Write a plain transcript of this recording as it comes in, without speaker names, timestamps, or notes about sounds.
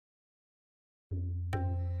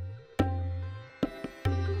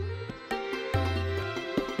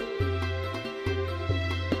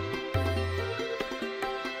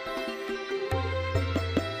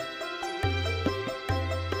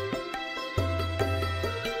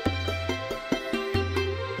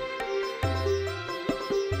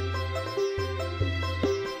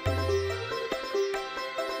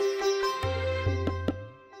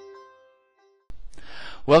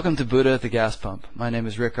Welcome to Buddha at the Gas Pump. My name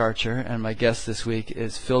is Rick Archer, and my guest this week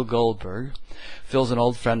is Phil Goldberg. Phil's an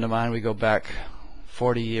old friend of mine. We go back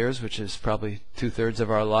 40 years, which is probably two-thirds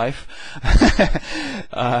of our life.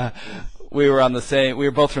 We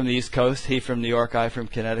were both from the East Coast, he from New York, I from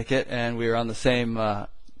Connecticut, and we were on the same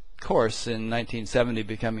course in 1970,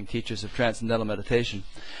 becoming teachers of Transcendental meditation.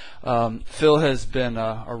 Phil has been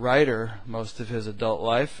a writer most of his adult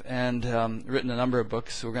life and written a number of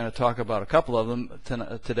books. We're going to talk about a couple of them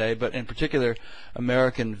today, but in particular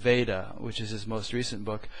American Veda, which is his most recent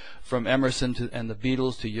book, From Emerson and the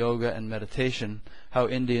Beatles to Yoga and Meditation, How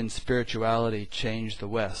Indian Spirituality Changed the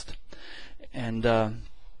West. And when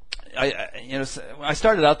I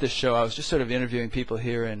started out this show, I was just sort of interviewing people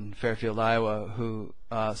here in Fairfield, Iowa, who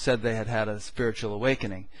said they had had a spiritual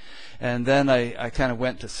awakening. And then I kind of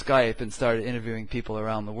went to Skype and started interviewing people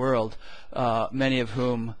around the world, many of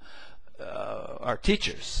whom are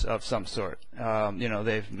teachers of some sort.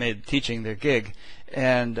 They've made teaching their gig,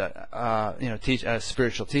 and teach as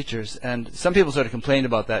spiritual teachers. And some people sort of complained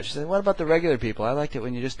about that. She said, "What about the regular people? I liked it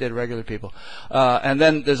when you just did regular people." And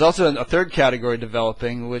then there's also a third category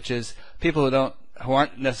developing, which is people who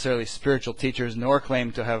aren't necessarily spiritual teachers nor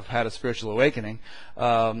claim to have had a spiritual awakening,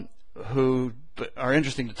 who are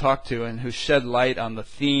interesting to talk to and who shed light on the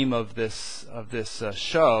theme of this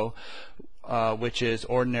show, which is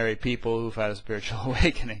ordinary people who've had a spiritual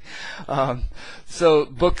awakening. So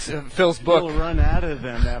Phil's book. You'll run out of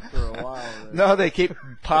them after a while. Right? No, they keep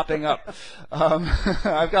popping up.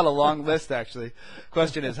 I've got a long list, actually.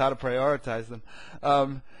 Question is how to prioritize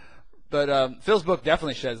them. But Phil's book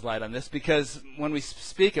definitely sheds light on this, because when we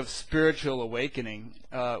speak of spiritual awakening,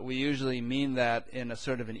 we usually mean that in a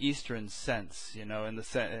sort of an Eastern sense, in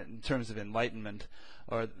terms of enlightenment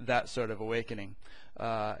or that sort of awakening.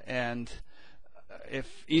 And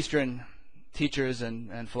if Eastern teachers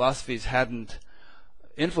and philosophies hadn't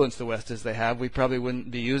influenced the West as they have, we probably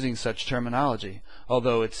wouldn't be using such terminology,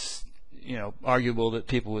 although it's arguable that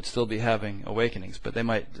people would still be having awakenings, but they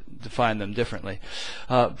might define them differently.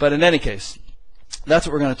 But in any case, that's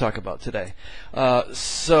what we're going to talk about today.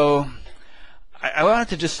 So I wanted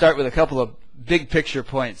to just start with a couple of big picture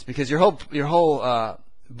points, because your whole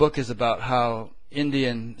book is about how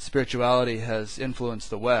Indian spirituality has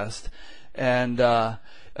influenced the West. And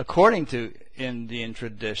according to Indian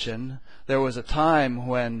tradition, there was a time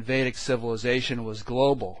when Vedic civilization was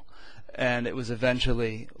global, and it was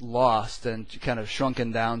eventually lost and kind of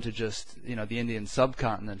shrunken down to just the Indian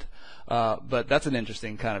subcontinent. But that's an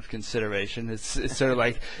interesting kind of consideration. It's sort of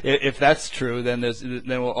like, if that's true, then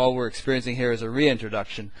all we're experiencing here is a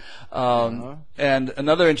reintroduction. And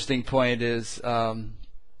another interesting point is,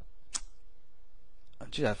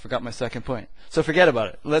 gee, I forgot my second point. So forget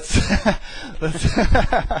about it. Let's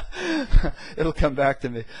it'll come back to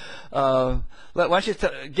me. Why don't you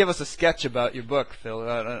give us a sketch about your book, Phil?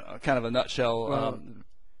 Kind of a nutshell. Well,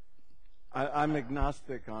 I'm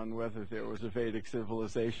agnostic on whether there was a Vedic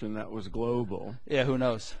civilization that was global. Yeah, who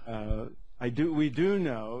knows? We do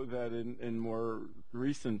know that in more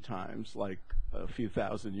recent times, like a few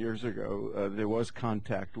thousand years ago, there was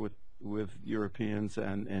contact with Europeans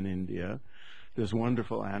and India. There's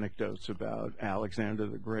wonderful anecdotes about Alexander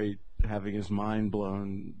the Great having his mind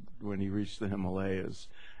blown when he reached the Himalayas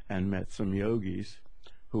and met some yogis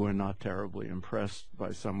who were not terribly impressed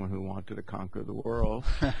by someone who wanted to conquer the world.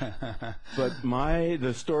 But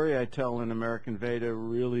the story I tell in American Veda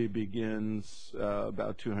really begins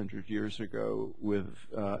about 200 years ago with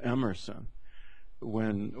Emerson,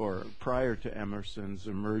 or prior to Emerson's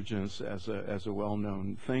emergence as a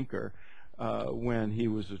well-known thinker. When he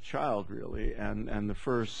was a child, really, and the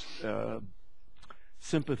first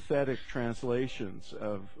sympathetic translations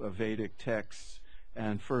of Vedic texts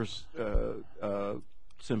and first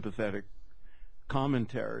sympathetic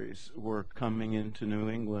commentaries were coming into New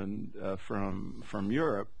England from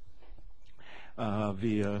Europe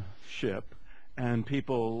via ship, and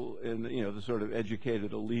people in the sort of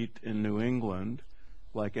educated elite in New England,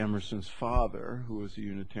 like Emerson's father, who was a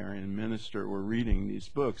Unitarian minister, were reading these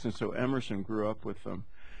books. And so Emerson grew up with them.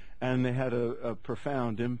 And they had a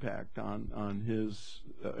profound impact on his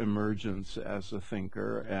emergence as a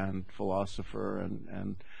thinker and philosopher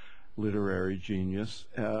and literary genius.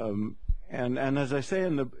 And as I say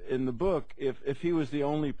in the book, if he was the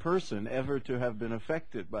only person ever to have been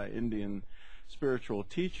affected by Indian spiritual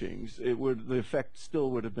teachings, the effect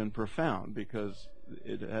still would have been profound, because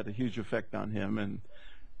it had a huge effect on him,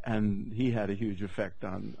 and he had a huge effect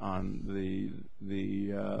on the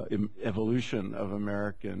evolution of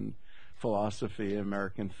American philosophy,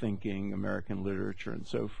 American thinking, American literature, and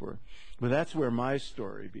so forth. But that's where my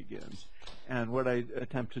story begins. And what I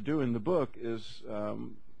attempt to do in the book is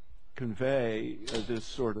convey this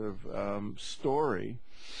sort of story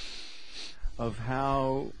of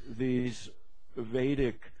how these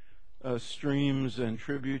Vedic streams and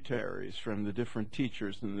tributaries from the different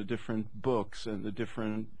teachers and the different books and the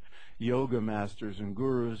different yoga masters and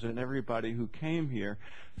gurus and everybody who came here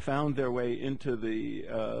found their way into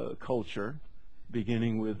the culture,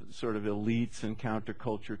 beginning with sort of elites and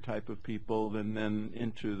counterculture type of people, and then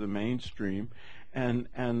into the mainstream, and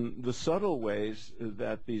the subtle ways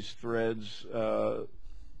that these threads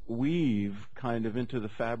weave kind of into the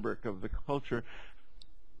fabric of the culture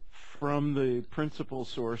from the principal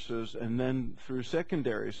sources and then through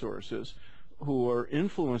secondary sources who are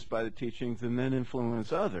influenced by the teachings and then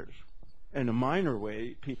influence others. In a minor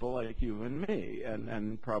way, people like you and me,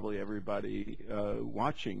 and probably everybody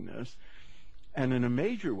watching this, and in a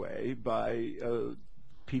major way by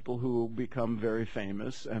people who become very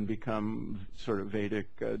famous and become sort of Vedic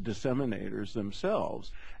disseminators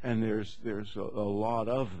themselves. And there's a lot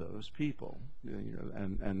of those people,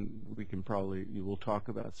 and we can probably, you will talk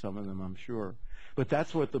about some of them, I'm sure. But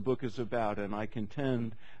that's what the book is about, and I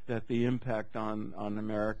contend that the impact on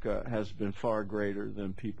America has been far greater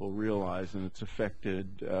than people realize, and it's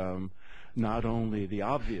affected not only the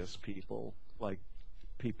obvious people, like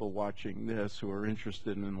people watching this who are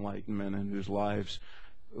interested in enlightenment and whose lives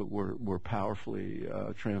were powerfully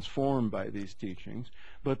transformed by these teachings,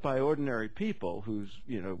 but by ordinary people whose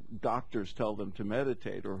doctors tell them to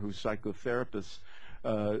meditate, or whose psychotherapists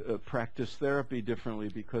practice therapy differently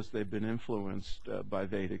because they've been influenced by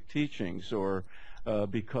Vedic teachings, or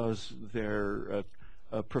because their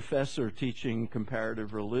professor teaching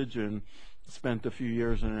comparative religion spent a few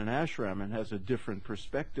years in an ashram and has a different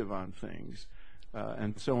perspective on things.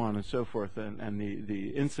 And so on and so forth, and the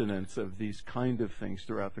incidence of these kind of things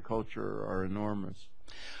throughout the culture are enormous.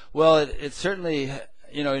 Well, it certainly,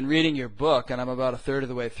 in reading your book, and I'm about a third of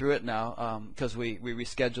the way through it now, because we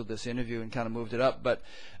rescheduled this interview and kind of moved it up, but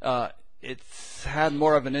it's had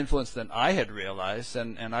more of an influence than I had realized,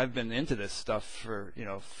 and I've been into this stuff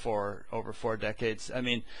for over 4 decades. I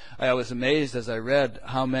mean, I was amazed as I read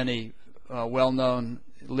how many well-known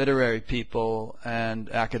literary people and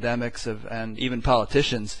academics and even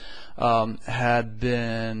politicians had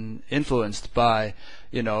been influenced by,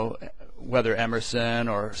 whether Emerson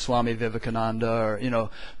or Swami Vivekananda or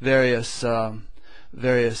various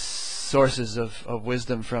sources of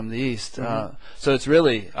wisdom from the East. So it's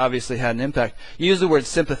really obviously had an impact. You used the word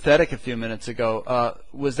sympathetic a few minutes ago.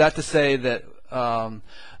 Was that to say that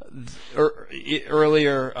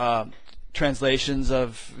earlier translations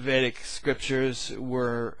of Vedic scriptures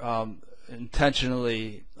were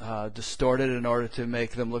intentionally distorted in order to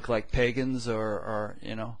make them look like pagans, or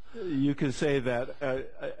You can say that.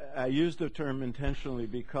 I used the term intentionally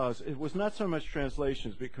because it was not so much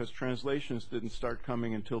translations, because translations didn't start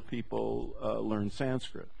coming until people learned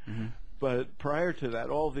Sanskrit. But prior to that,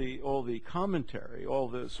 all the commentary, all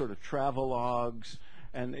the sort of travelogues,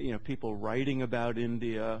 and people writing about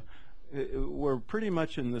India, were pretty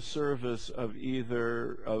much in the service of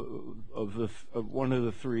either of one of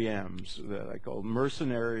the 3 M's that I call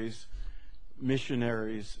mercenaries,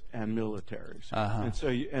 missionaries, and militaries.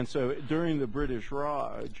 And so during the British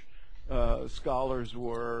Raj, scholars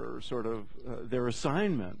were sort of their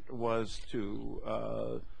assignment was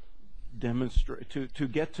to demonstrate, to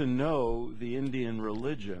get to know the Indian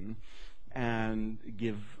religion and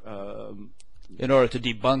give in order to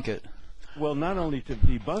debunk it. Well, not only to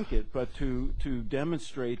debunk it, but to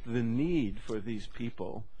demonstrate the need for these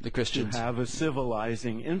people, the Christians, to have a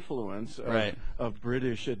civilizing influence of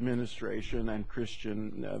British administration and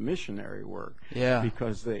Christian missionary work. Yeah.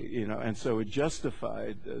 Because they, and so it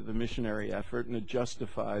justified the missionary effort, and it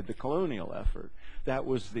justified the colonial effort. That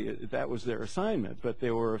was their assignment. But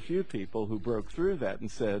there were a few people who broke through that and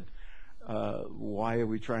said, why are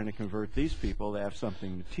we trying to convert these people? They have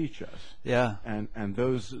something to teach us. Yeah. And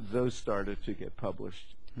those started to get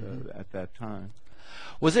published at that time.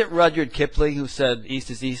 Was it Rudyard Kipling who said,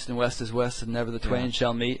 "East is east and west is west, and never the twain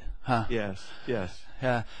shall meet"? Huh. Yes. Yeah.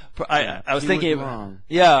 I was thinking. Wrong.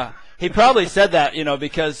 Yeah. He probably said that,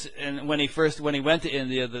 because when he went to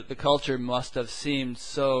India, the culture must have seemed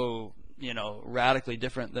so, radically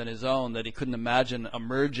different than his own that he couldn't imagine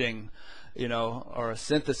emerging, or a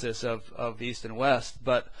synthesis of East and West.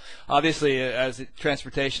 But obviously, as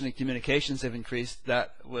transportation and communications have increased,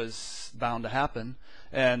 that was bound to happen.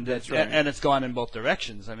 And and it's gone in both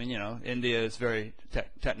directions. I mean, India is very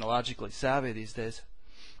technologically savvy these days.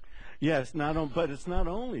 Yes, but it's not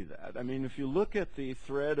only that. I mean, if you look at the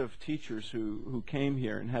thread of teachers who came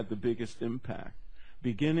here and had the biggest impact,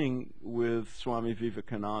 beginning with Swami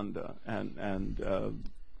Vivekananda and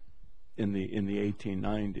in the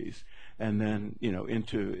 1890s, and then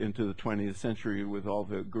into the 20th century with all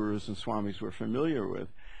the gurus and swamis we're familiar with,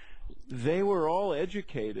 they were all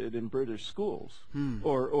educated in British schools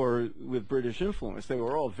or with British influence. They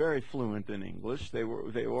were all very fluent in English. They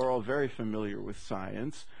were all very familiar with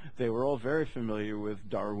science. They were all very familiar with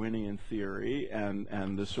Darwinian theory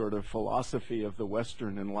and the sort of philosophy of the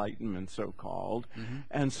Western Enlightenment, so-called.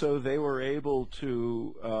 And so they were able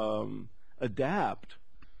to adapt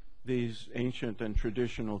these ancient and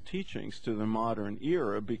traditional teachings to the modern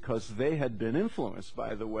era because they had been influenced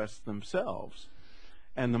by the West themselves.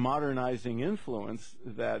 And the modernizing influence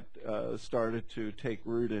that started to take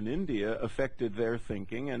root in India affected their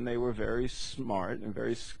thinking, and they were very smart and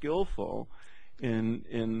very skillful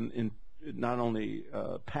in not only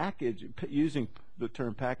using the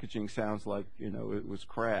term packaging sounds like it was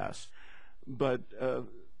crass, but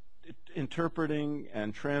interpreting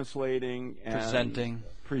and translating and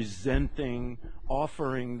presenting,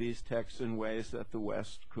 offering these texts in ways that the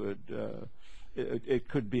West could it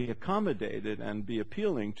could be accommodated and be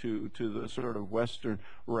appealing to the sort of Western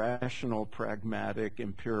rational, pragmatic,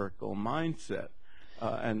 empirical mindset.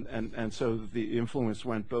 And so the influence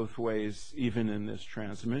went both ways, even in this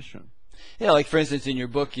transmission. Yeah, like for instance, in your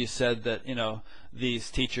book, you said that these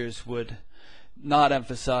teachers would not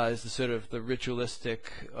emphasize the sort of the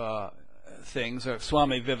ritualistic things, or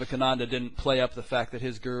Swami Vivekananda didn't play up the fact that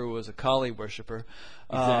his guru was a Kali worshiper.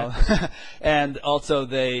 Exactly. And also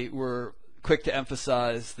they were quick to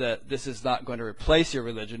emphasize that this is not going to replace your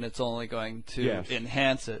religion, it's only going to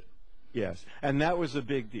enhance it. Yes, and that was a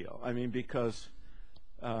big deal. I mean, because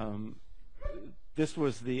this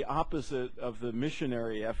was the opposite of the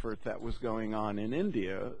missionary effort that was going on in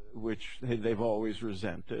India, which they've always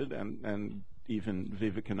resented, and even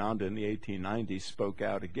Vivekananda in the 1890s spoke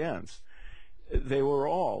out against. They were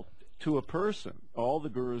all, to a person, all the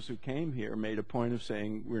gurus who came here made a point of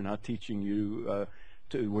saying, we're not teaching you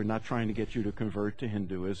we're not trying to get you to convert to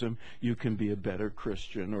Hinduism. You can be a better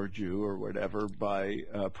Christian or Jew or whatever by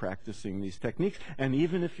practicing these techniques. And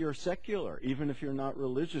even if you're secular, even if you're not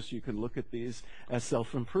religious, you can look at these as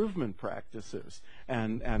self-improvement practices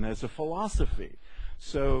and as a philosophy.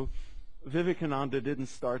 So Vivekananda didn't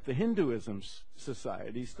start the Hinduism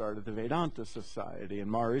society. He started the Vedanta society.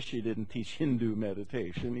 And Maharishi didn't teach Hindu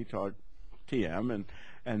meditation. He taught TM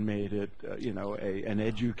and made it, an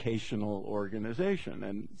educational organization.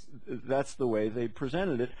 And that's the way they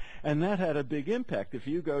presented it. And that had a big impact. If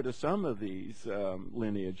you go to some of these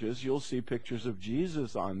lineages, you'll see pictures of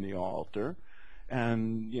Jesus on the altar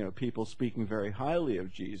and, people speaking very highly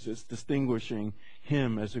of Jesus, distinguishing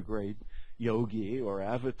him as a great yogi or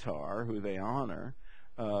avatar who they honor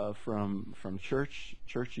from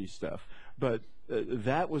churchy stuff. But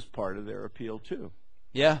that was part of their appeal, too.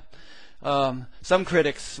 Yeah. Some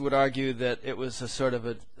critics would argue that it was a sort of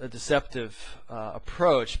a deceptive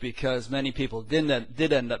approach because many people did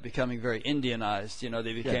end up becoming very Indianized.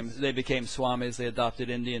 They became swamis. They adopted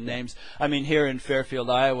Indian names. I mean, here in Fairfield,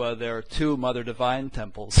 Iowa, there are 2 Mother Divine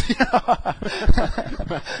temples.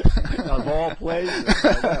 Of all places.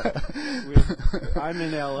 I'm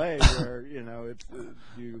in L.A. where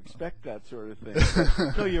you expect that sort of thing.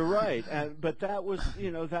 So you're right, but that was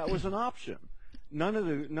an option. None of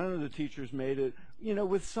the teachers made it,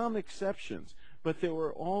 with some exceptions, but there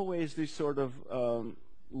were always these sort of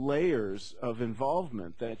layers of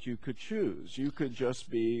involvement that you could choose. You could just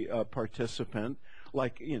be a participant,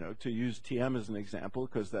 like, to use TM as an example,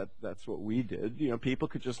 because that's what we did. People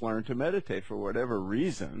could just learn to meditate for whatever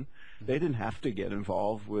reason. They didn't have to get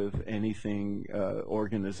involved with anything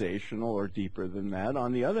organizational or deeper than that.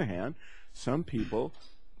 On the other hand, some people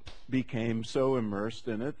became so immersed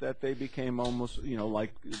in it that they became almost,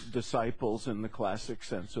 like disciples in the classic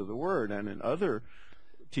sense of the word. And in other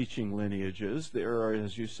teaching lineages, there are,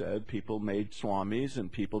 as you said, people made swamis and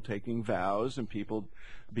people taking vows and people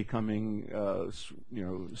becoming,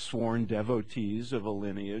 sworn devotees of a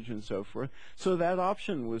lineage and so forth. So that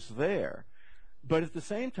option was there. But at the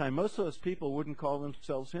same time, most of those people wouldn't call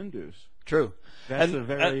themselves Hindus. True. That's a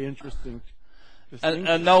very interesting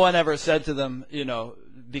and no one ever said to them,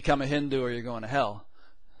 become a Hindu or you're going to hell.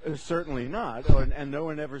 Certainly not. And no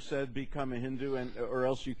one ever said become a Hindu or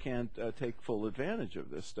else you can't take full advantage of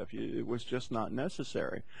this stuff. It was just not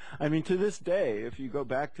necessary. I mean, to this day, if you go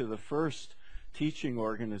back to the first teaching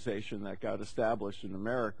organization that got established in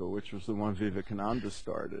America, which was the one Vivekananda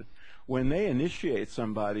started, when they initiate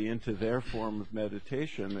somebody into their form of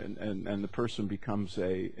meditation and the person becomes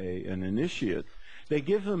an initiate, they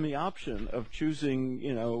give them the option of choosing,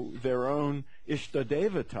 their own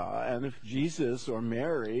Ishtadevata, and if Jesus or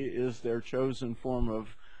Mary is their chosen form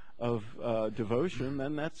of devotion,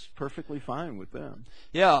 then that's perfectly fine with them.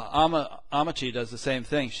 Yeah, Amachi does the same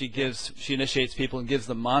thing. She initiates people and gives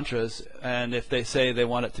them mantras, and if they say they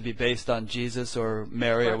want it to be based on Jesus or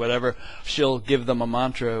Mary or whatever, she'll give them a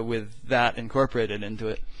mantra with that incorporated into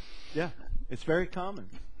it. Yeah, it's very common.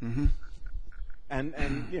 Mm-hmm. And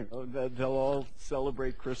they'll all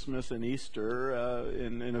celebrate Christmas and Easter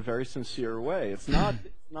in a very sincere way. It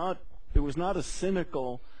was not a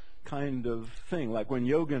cynical kind of thing. Like when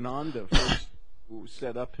Yogananda first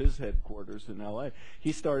set up his headquarters in L.A.,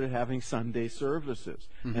 he started having Sunday services.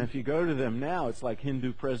 Mm-hmm. And if you go to them now, it's like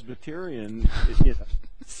Hindu Presbyterian,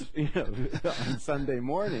 on Sunday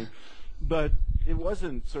morning. But it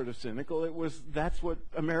wasn't sort of cynical. That's what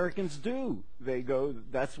Americans do. They go,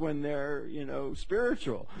 that's when they're,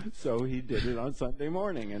 spiritual. So he did it on Sunday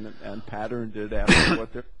morning and patterned it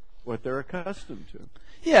after what they're accustomed to.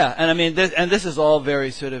 Yeah, and I mean, this is all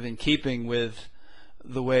very sort of in keeping with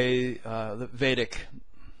the way the Vedic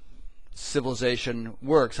civilization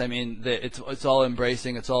works. I mean, it's all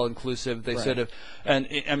embracing, it's all inclusive. They sort of, and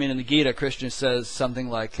I mean, in the Gita, Krishna says something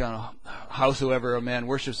like, "Howsoever a man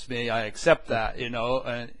worships me, I accept that,"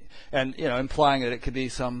 and implying that it could be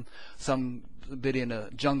some biddy in a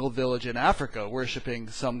jungle village in Africa worshiping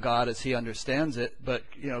some god as he understands it, but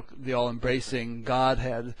the all-embracing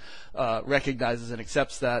Godhead recognizes and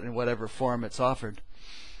accepts that in whatever form it's offered.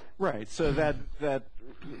 Right. So that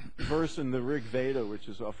verse in the Rig Veda, which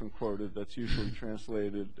is often quoted, that's usually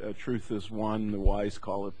translated, "Truth is one, the wise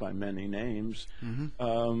call it by many names."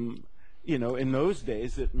 Mm-hmm. In those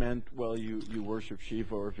days it meant, well, you worship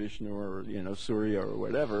Shiva or Vishnu or, Surya or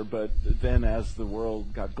whatever, but then as the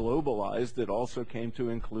world got globalized, it also came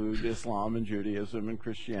to include Islam and Judaism and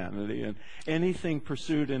Christianity, and anything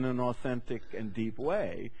pursued in an authentic and deep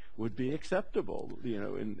way would be acceptable,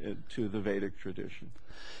 to the Vedic tradition.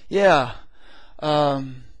 Yeah.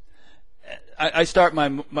 I start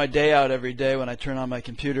my day out every day when I turn on my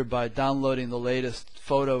computer by downloading the latest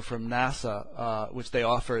photo from NASA, which they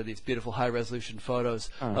offer, these beautiful high-resolution photos.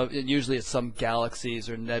 Usually it's some galaxies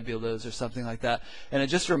or nebulas or something like that. And it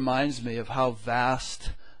just reminds me of how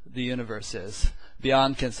vast the universe is,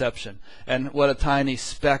 beyond conception, and what a tiny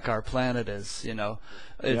speck our planet is.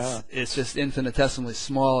 It's just infinitesimally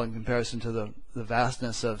small in comparison to the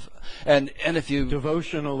vastness of, and if you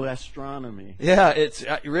devotional astronomy. Yeah, it's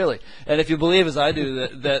really, and if you believe as I do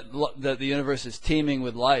that the universe is teeming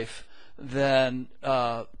with life, then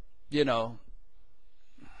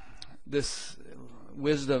this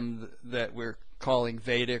wisdom that we're calling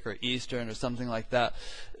Vedic or Eastern or something like that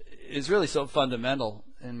is really so fundamental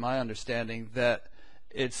in my understanding that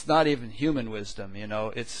it's not even human wisdom.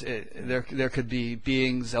 There could be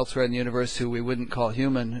beings elsewhere in the universe who we wouldn't call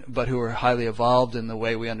human, but who are highly evolved in the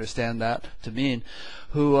way we understand that to mean,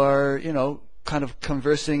 who are kind of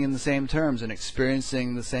conversing in the same terms and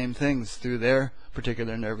experiencing the same things through their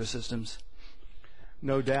particular nervous systems.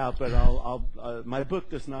 No doubt, but my book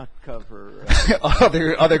does not cover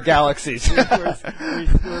other galaxies.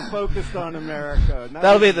 We're focused on America.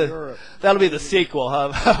 That'll be the sequel.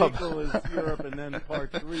 The sequel is Europe, and then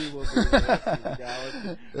part 3 will be the rest of the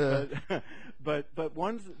galaxy.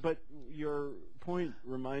 But your point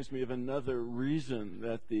reminds me of another reason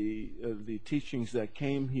that the teachings that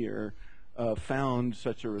came here found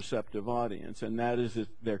such a receptive audience, and that is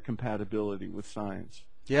their compatibility with science.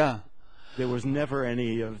 Yeah. There was never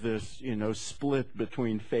any of this, split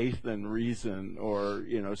between faith and reason, or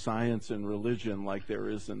science and religion like there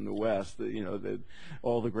is in the West.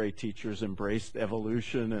 All the great teachers embraced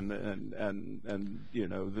evolution and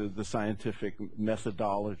the scientific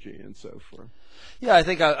methodology and so forth. Yeah, I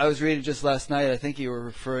think I was reading just last night. I think you were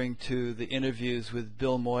referring to the interviews with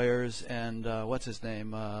Bill Moyers and what's his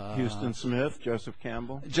name? Houston Smith, Joseph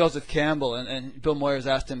Campbell. Joseph Campbell, and Bill Moyers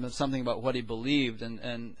asked him something about what he believed,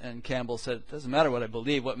 and Campbell said, "It doesn't matter what I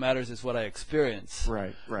believe. What matters is what I experience."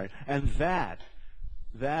 Right. And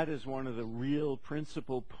that is one of the real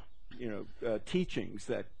principal, teachings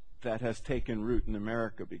that has taken root in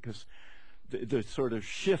America, because the sort of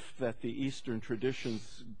shift that the Eastern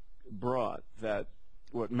traditions brought, that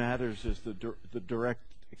what matters is the direct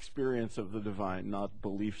experience of the divine, not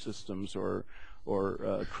belief systems or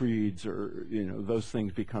creeds, or those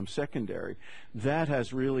things become secondary. That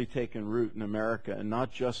has really taken root in America, and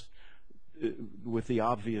not just with the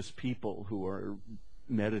obvious people who are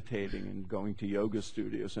meditating and going to yoga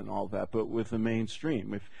studios and all that, but with the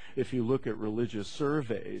mainstream. If you look at religious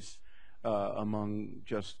surveys among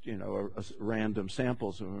just random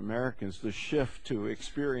samples of Americans, the shift to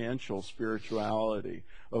experiential spirituality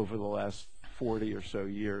over the last 40 or so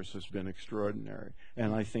years has been extraordinary.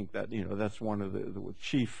 And I think that that's one of the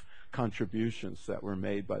chief contributions that were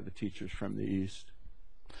made by the teachers from the East.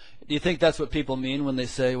 Do you think that's what people mean when they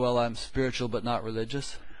say, well, I'm spiritual but not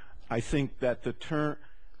religious? I think that the term,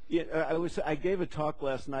 I gave a talk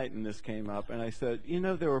last night and this came up, and I said,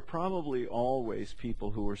 there were probably always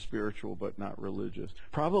people who were spiritual but not religious.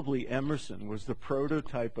 Probably Emerson was the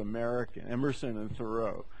prototype American, Emerson and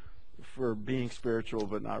Thoreau, for being spiritual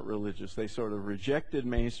but not religious. They sort of rejected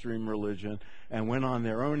mainstream religion and went on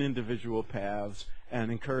their own individual paths and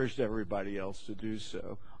encouraged everybody else to do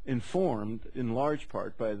so, informed in large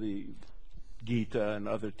part by the Gita and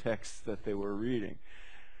other texts that they were reading.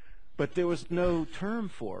 But there was no term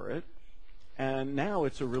for it, and now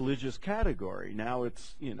it's a religious category. Now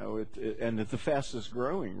it's, and it's the fastest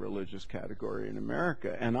growing religious category in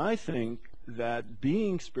America. And I think that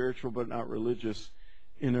being spiritual but not religious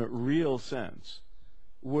in a real sense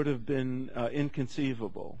would have been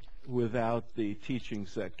inconceivable without the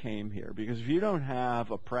teachings that came here. Because if you don't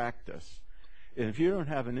have a practice, and if you don't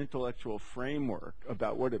have an intellectual framework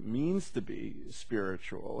about what it means to be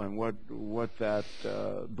spiritual and what that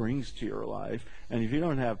brings to your life, and if you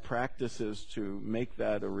don't have practices to make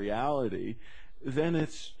that a reality, then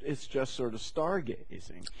it's just sort of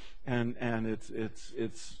stargazing, and it's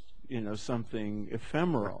something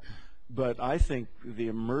ephemeral. But I think the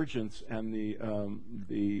emergence and the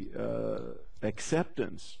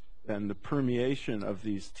acceptance and the permeation of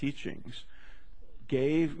these teachings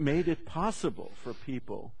made it possible for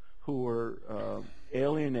people who were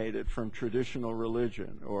alienated from traditional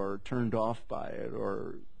religion or turned off by it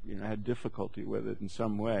or had difficulty with it in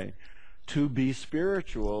some way to be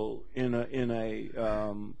spiritual in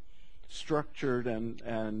a structured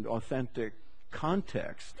and authentic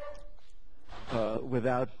context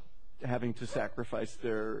without having to sacrifice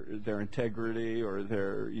their integrity or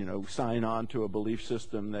their sign on to a belief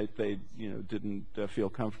system that they didn't feel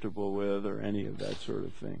comfortable with or any of that sort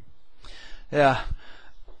of thing. Yeah.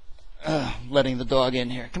 Letting the dog in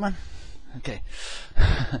here. Come on. Okay.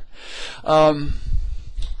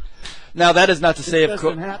 Now that is not to say, of course,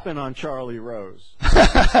 it doesn't happen on Charlie Rose.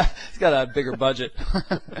 He's got a bigger budget.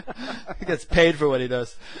 He gets paid for what he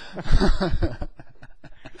does.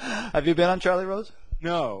 Have you been on Charlie Rose?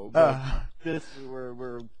 No, but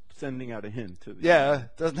we're sending out a hint to the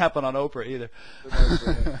it doesn't happen on Oprah either.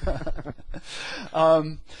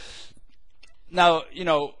 Now,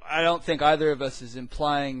 I don't think either of us is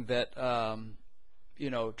implying that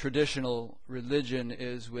traditional religion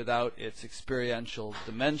is without its experiential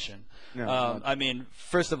dimension. No, I mean,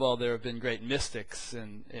 first of all, there have been great mystics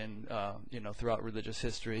in throughout religious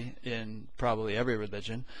history, in probably every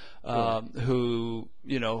religion, who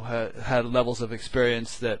had levels of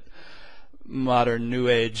experience that modern New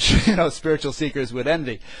Age spiritual seekers would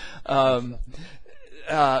envy. But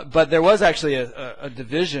there was actually a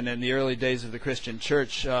division in the early days of the Christian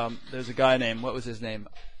church. There's a guy named, what was his name?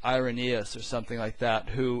 Irenaeus or something like that,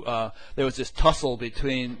 who there was this tussle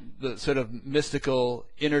between the sort of mystical,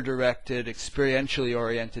 inner-directed, experientially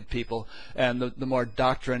oriented people and the more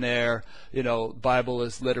doctrinaire, Bible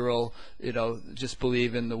is literal, just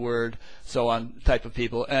believe in the word, so on type of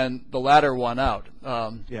people, and the latter won out.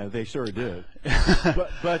 Yeah, they sure did.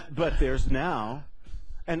 but there's now,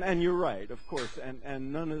 and you're right, of course,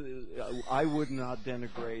 and none of I would not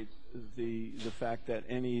denigrate the fact that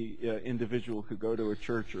any individual could go to a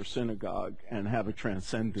church or synagogue and have a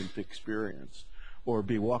transcendent experience, or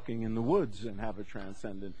be walking in the woods and have a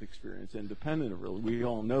transcendent experience independent of religion. We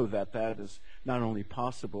all know that is not only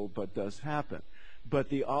possible but does happen. But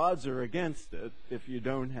the odds are against it if you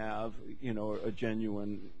don't have a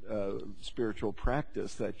genuine spiritual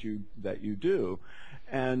practice that you do,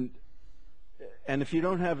 and if you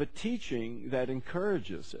don't have a teaching that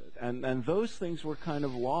encourages it, and those things were kind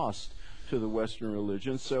of lost to the Western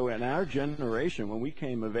religion. So in our generation, when we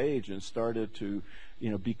came of age and started to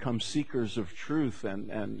become seekers of truth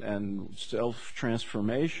and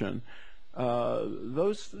self-transformation,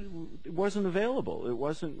 it wasn't available. It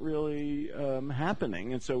wasn't really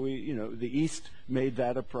happening, and so the East made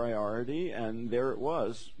that a priority, and there it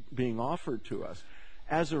was being offered to us.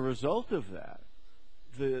 As a result of that,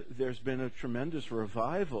 there's been a tremendous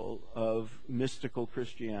revival of mystical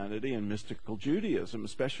Christianity and mystical Judaism,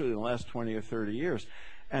 especially in the last 20 or 30 years.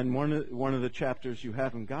 And one of the chapters you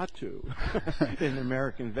haven't got to in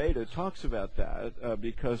American Veda talks about that,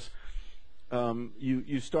 because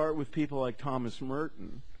you start with people like Thomas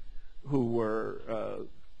Merton, who were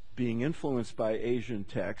being influenced by Asian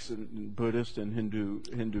texts and Buddhist and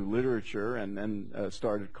Hindu literature, and then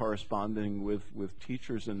started corresponding with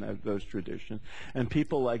teachers in those traditions, and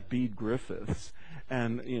people like Bede Griffiths,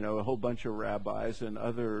 and a whole bunch of rabbis and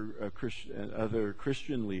other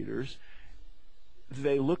Christian leaders.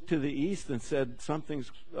 They looked to the East and said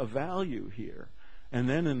something's of value here. And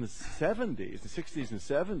then in the 70s, the 60s and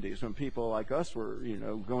 70s, when people like us were,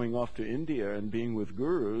 going off to India and being with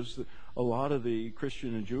gurus, a lot of the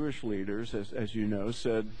Christian and Jewish leaders, as you know,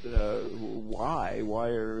 said, why? Why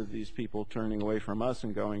are these people turning away from us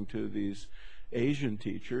and going to these Asian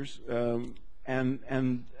teachers?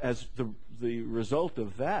 And as the result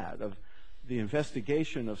of that, of the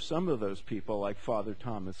investigation of some of those people, like Father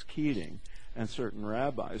Thomas Keating and certain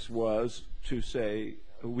rabbis, was to say,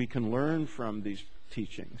 we can learn from these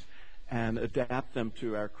teachings and adapt them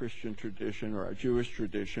to our Christian tradition or our Jewish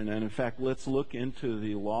tradition. And in fact, let's look into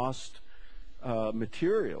the lost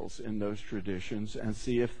materials in those traditions and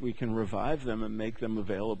see if we can revive them and make them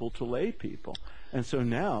available to lay people. And so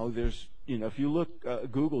now there's, if you look,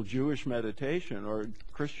 Google Jewish meditation or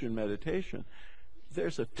Christian meditation,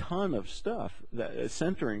 there's a ton of stuff. That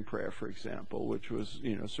centering prayer, for example, which was,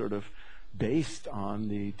 sort of based on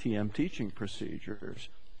the TM teaching procedures.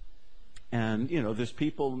 And, there's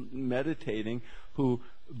people meditating who,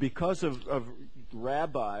 because of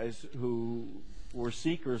rabbis who were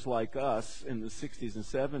seekers like us in the 60s and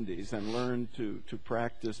 70s and learned to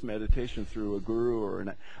practice meditation through a guru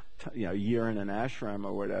or a year in an ashram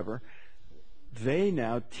or whatever, they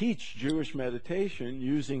now teach Jewish meditation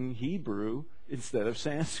using Hebrew instead of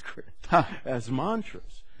Sanskrit as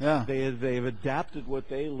mantras. Yeah. They've adapted what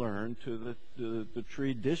they learned to the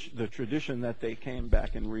tradition that they came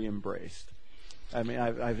back and re-embraced. I mean,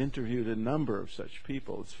 I've interviewed a number of such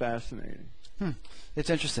people. It's fascinating. It's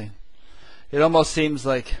interesting. It almost seems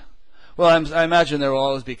like, well, I imagine there will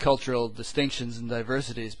always be cultural distinctions and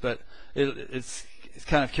diversities, but it's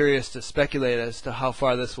kind of curious to speculate as to how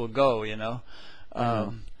far this will go,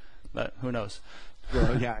 but who knows?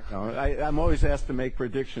 Well, yeah, no, I'm always asked to make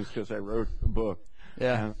predictions because I wrote a book.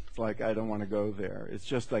 Yeah. And it's like, I don't want to go there. It's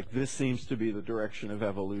just like, this seems to be the direction of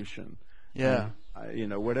evolution. Yeah.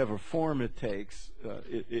 Whatever form it takes,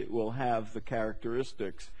 it will have the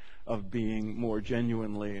characteristics of being more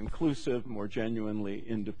genuinely inclusive, more genuinely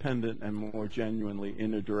independent, and more genuinely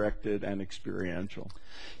inner-directed and experiential.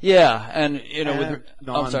 Yeah, and, and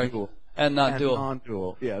non-dual. And not dual.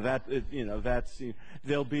 Non-dual. Yeah,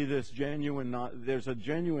 there'll be this there's a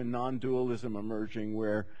genuine non-dualism emerging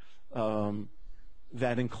where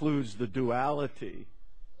that includes the duality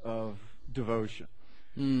of devotion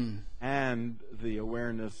and the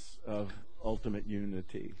awareness of ultimate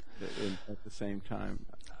unity at the same time.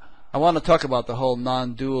 I want to talk about the whole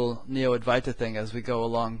non-dual Neo-Advaita thing as we go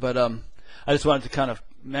along, but I just wanted to kind of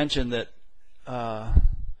mention that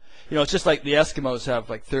it's just like the Eskimos have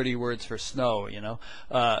like 30 words for snow,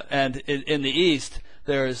 and in the East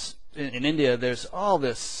in India there's all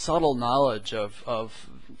this subtle knowledge of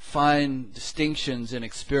fine distinctions in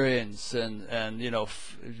experience and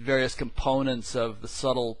various components of the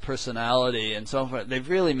subtle personality and so forth. They've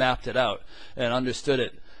really mapped it out and understood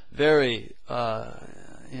it very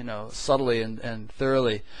subtly and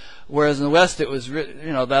thoroughly, whereas in the West it was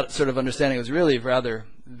that sort of understanding was really rather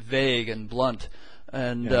vague and blunt.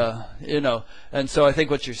 And and so I think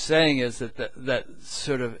what you're saying is that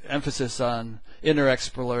sort of emphasis on inner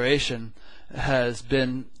exploration has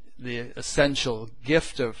been the essential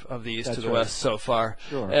gift of the East to the West so far.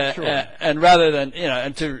 Sure. And rather than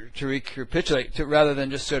and to recapitulate, rather than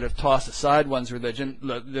just sort of toss aside one's religion,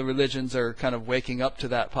 the religions are kind of waking up to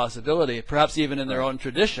that possibility, perhaps even in their own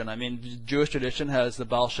tradition. I mean, Jewish tradition has the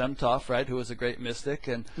Baal Shem Tov, right, who was a great mystic,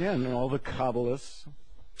 and all the Kabbalists.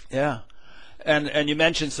 Yeah. And you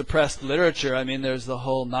mentioned suppressed literature. I mean, there's the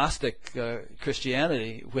whole Gnostic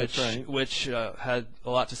Christianity, which had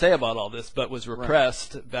a lot to say about all this, but was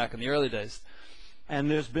repressed back in the early days.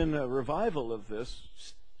 And there's been a revival of this,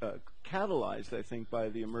 catalyzed, I think, by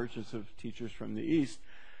the emergence of teachers from the East.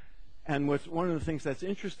 And one of the things that's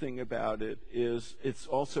interesting about it is it's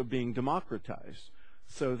also being democratized.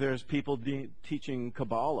 So there's people teaching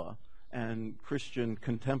Kabbalah and Christian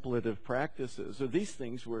contemplative practices. So these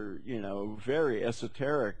things were, very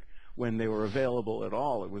esoteric when they were available at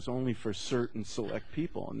all. It was only for certain select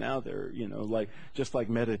people. And now they're, just like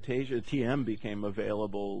meditation, TM became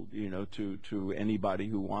available, to anybody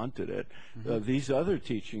who wanted it. Mm-hmm. These other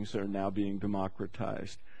teachings are now being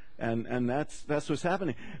democratized. And that's what's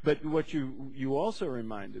happening. But what you also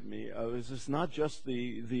reminded me of is it's not just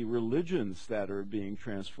the religions that are being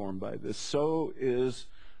transformed by this. So is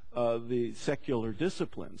the secular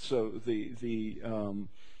disciplines. So the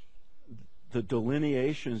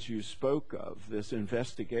delineations you spoke of, this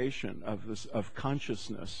investigation of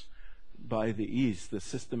consciousness by the East, the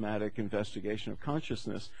systematic investigation of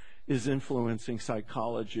consciousness, is influencing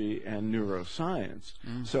psychology and neuroscience.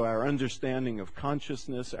 So our understanding of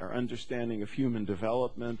consciousness, our understanding of human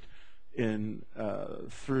development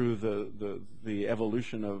through the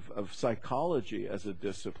evolution of psychology as a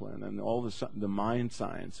discipline and all the mind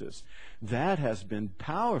sciences, that has been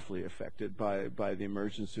powerfully affected by the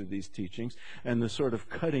emergence of these teachings, and the sort of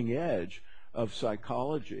cutting edge of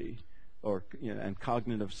psychology and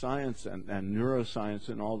cognitive science and neuroscience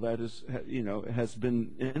and all that has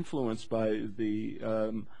been influenced by the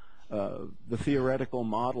theoretical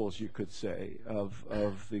models, you could say, of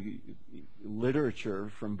the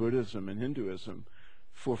literature from Buddhism and Hinduism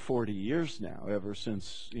for 40 years now, ever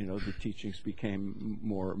since the teachings became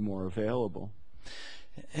more available.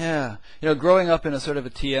 Yeah, growing up in a sort of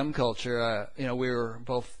a TM culture, we were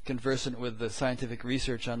both conversant with the scientific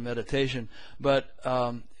research on meditation, but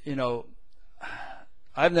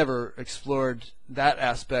I've never explored that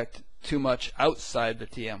aspect too much outside the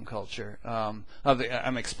TM culture.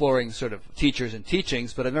 I'm exploring sort of teachers and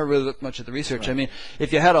teachings, but I've never really looked much at the research. Right. I mean,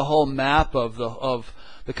 if you had a whole map of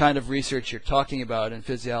the kind of research you're talking about in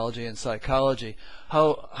physiology and psychology,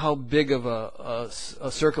 how big of a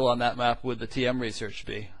circle on that map would the TM research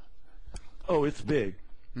be? Oh, it's big.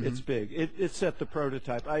 It's big. It set the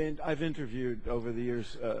prototype. I've interviewed over the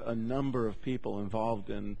years a number of people involved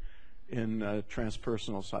in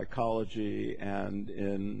transpersonal psychology and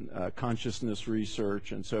in consciousness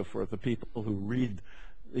research and so forth. The people who read,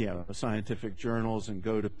 scientific journals and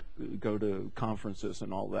go to conferences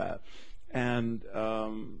and all that. And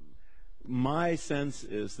my sense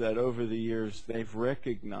is that over the years they've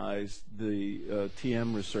recognized the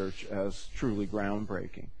TM research as truly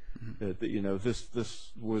groundbreaking.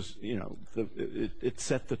 This was, it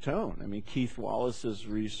set the tone. I mean, Keith Wallace's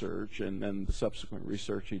research and then the subsequent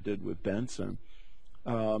research he did with Benson,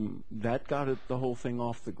 that got the whole thing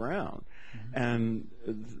off the ground. And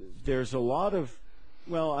there's a lot of,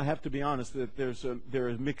 well, I have to be honest, that there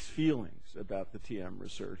are mixed feelings about the TM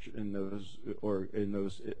research in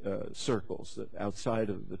those circles that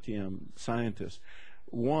outside of the TM scientists.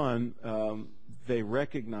 One, they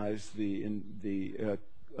recognize the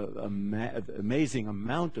amazing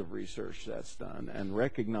amount of research that's done and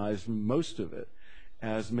recognize most of it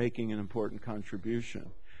as making an important contribution.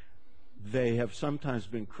 They have sometimes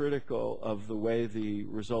been critical of the way the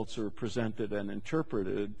results are presented and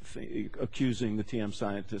interpreted, accusing the TM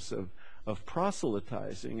scientists of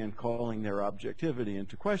proselytizing and calling their objectivity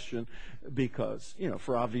into question because,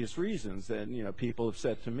 for obvious reasons. And, people have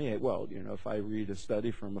said to me, well, if I read a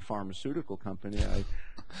study from a pharmaceutical company,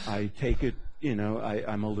 I take it,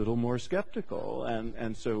 I'm a little more skeptical.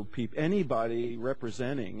 And so anybody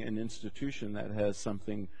representing an institution that has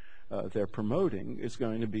something they're promoting is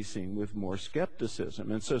going to be seen with more skepticism.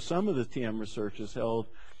 And so some of the TM research is held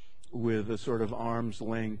with a sort of arm's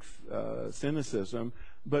length cynicism,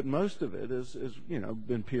 but most of it is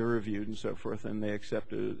been peer reviewed and so forth, and they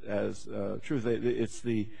accept it as true. It's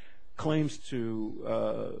the claims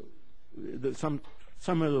to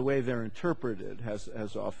some of the way they're interpreted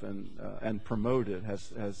has often and promoted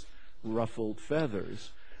has ruffled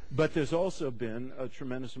feathers. But there's also been a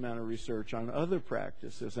tremendous amount of research on other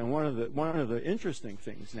practices, and one of the interesting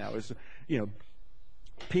things now is,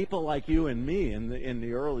 people like you and me in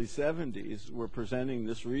the early 70s were presenting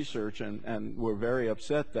this research and were very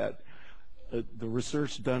upset that the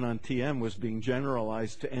research done on TM was being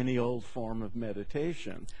generalized to any old form of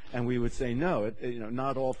meditation, and we would say no,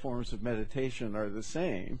 not all forms of meditation are the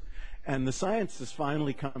same, and the science is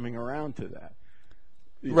finally coming around to that.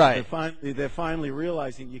 Right. They're finally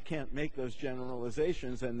realizing you can't make those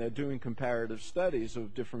generalizations, and they're doing comparative studies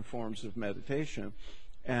of different forms of meditation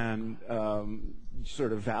and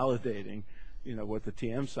sort of validating, what the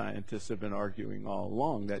TM scientists have been arguing all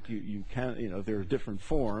along, that you can't, there are different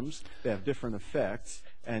forms, they have different effects,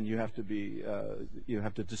 and you have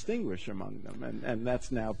to distinguish among them, and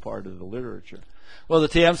that's now part of the literature. Well, the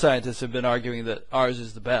TM scientists have been arguing that ours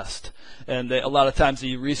is the best, and a lot of times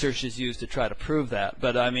the research is used to try to prove that.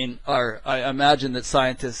 But I mean, I imagine that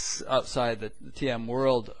scientists outside the TM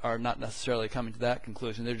world are not necessarily coming to that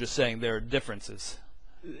conclusion. They're just saying there are differences.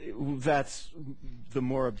 that's the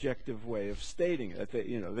more objective way of stating it.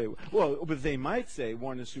 But they might say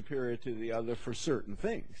one is superior to the other for certain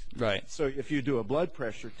things. Right. So if you do a blood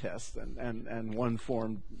pressure test and one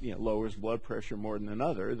form lowers blood pressure more than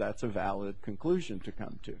another, that's a valid conclusion to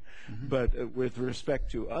come to. Mm-hmm. But with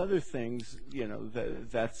respect to other things,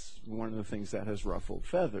 that's one of the things that has ruffled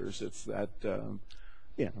feathers. It's that.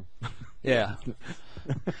 Yeah.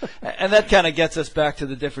 And that kind of gets us back to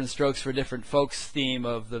the different strokes for different folks theme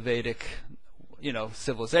of the Vedic,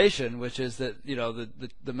 civilization, which is that,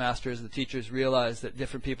 the masters, the teachers realize that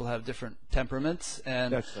different people have different temperaments,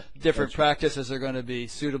 and different practices are going to be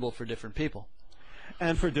suitable for different people.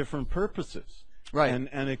 And for different purposes. Right.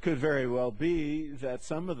 And it could very well be that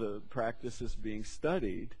some of the practices being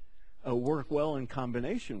studied work well in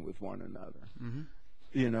combination with one another. Mm-hmm.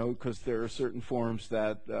 Because there are certain forms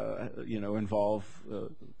that, involve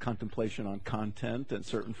contemplation on content, and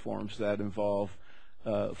certain forms that involve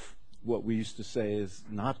what we used to say is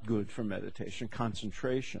not good for meditation,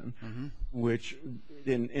 concentration, mm-hmm. which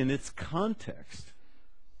in its context,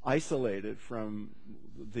 isolated from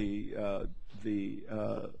the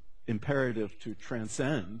imperative to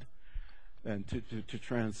transcend, and to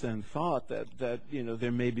transcend thought, that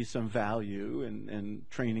there may be some value in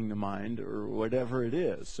training the mind or whatever it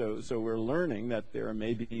is. So we're learning that there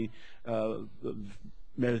may be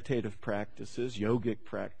meditative practices, yogic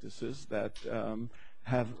practices that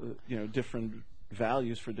have different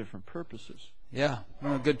values for different purposes. Yeah,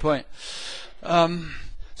 good point.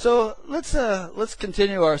 So let's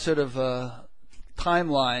continue our sort of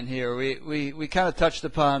timeline here. We kind of touched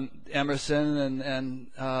upon Emerson, and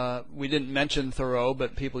we didn't mention Thoreau,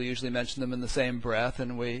 but people usually mention them in the same breath,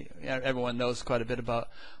 and everyone knows quite a bit about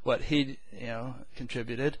what he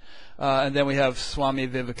contributed. And then we have Swami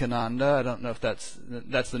Vivekananda. I don't know if that's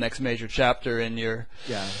the next major chapter in your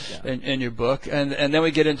in your book. And then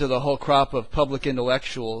we get into the whole crop of public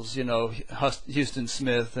intellectuals, Houston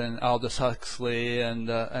Smith and Aldous Huxley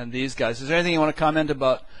and these guys. Is there anything you want to comment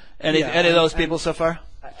about any of those people so far?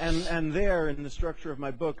 And there, in the structure of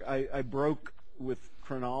my book, I broke with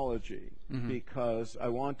chronology, mm-hmm. because I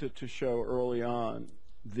wanted to show early on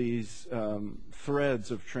these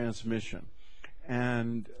threads of transmission.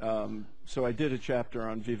 And so I did a chapter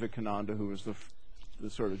on Vivekananda, who was the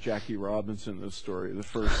sort of Jackie Robinson of the story, the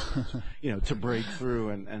first, to break through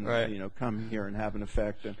and right. Come here and have an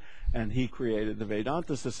effect. And he created the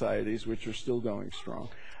Vedanta societies, which are still going strong.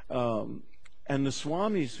 And the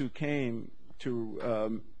Swamis who came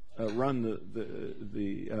to run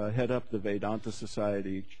head up the Vedanta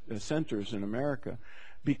Society centers in America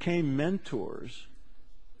became mentors,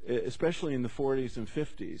 especially in the 40s and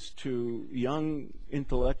 50s, to young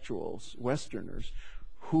intellectuals, Westerners,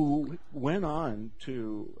 who went on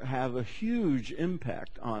to have a huge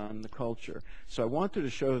impact on the culture. So I wanted to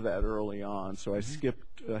show that early on, so I mm-hmm.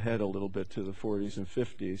 skipped ahead a little bit to the 40s and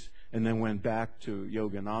 50s, and then went back to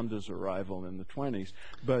Yogananda's arrival in the 20s.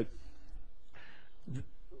 But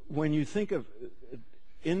when you think of,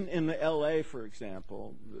 in the LA, for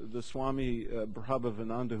example, the Swami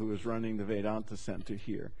Prabhavananda, who is running the Vedanta Center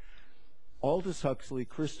here, Aldous Huxley,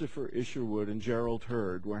 Christopher Isherwood, and Gerald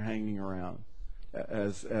Hurd were hanging around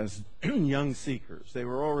as young seekers. They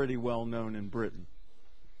were already well known in Britain.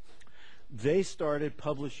 They started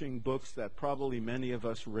publishing books that probably many of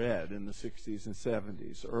us read in the 60s and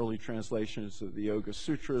 70s, early translations of the Yoga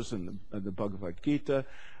Sutras and the Bhagavad Gita,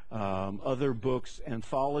 other books,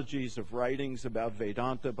 anthologies of writings about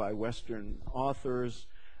Vedanta by Western authors,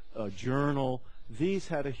 a journal. These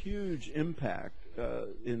had a huge impact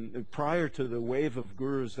prior to the wave of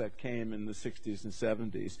gurus that came in the 60s and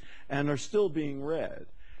 70s, and are still being read.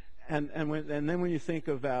 And then when you think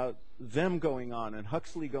about them going on, and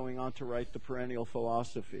Huxley going on to write The Perennial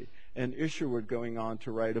Philosophy, and Isherwood going on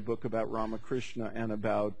to write a book about Ramakrishna and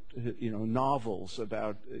about novels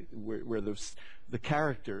about where the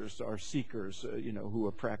characters are seekers, who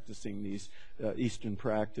are practicing these Eastern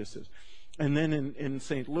practices. And then in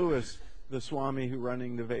St. Louis, the Swami who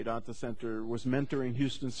running the Vedanta Center was mentoring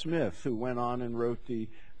Houston Smith, who went on and wrote the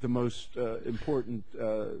most important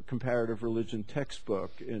comparative religion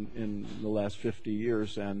textbook in the last 50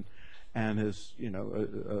 years, and is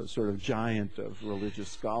a sort of giant of religious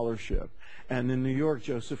scholarship. And in New York,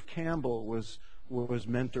 Joseph Campbell was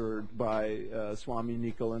mentored by Swami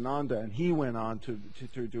Nikolananda, and he went on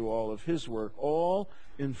to do all of his work, all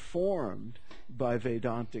informed by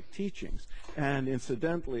Vedantic teachings. And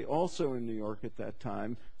incidentally, also in New York at that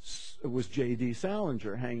time was J.D.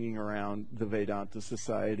 Salinger hanging around the Vedanta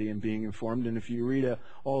Society and being informed. And if you read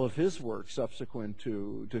all of his work subsequent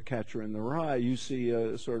to Catcher in the Rye, you see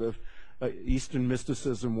a sort of Eastern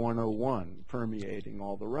Mysticism 101 permeating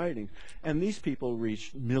all the writings. And these people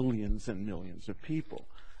reached millions and millions of people.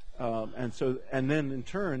 And then in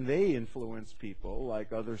turn, they influence people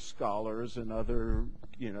like other scholars and other,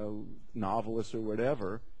 novelists or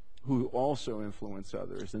whatever, who also influence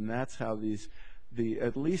others. And that's how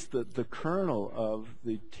at least the kernel of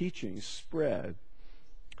the teachings spread.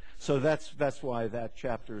 So that's why that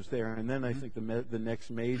chapter is there. And then I think the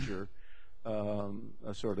next major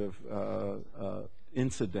sort of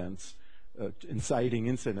incidents, inciting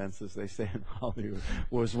incidents, as they say in Hollywood,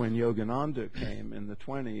 was when Yogananda came in the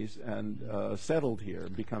 20s and settled here,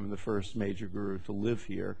 becoming the first major guru to live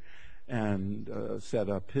here, and set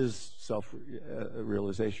up his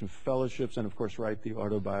self-realization fellowships, and of course write the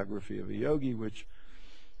autobiography of a yogi, which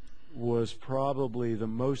was probably the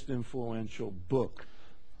most influential book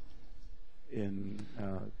in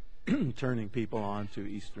turning people on to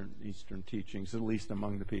Eastern teachings, at least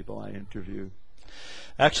among the people I interviewed.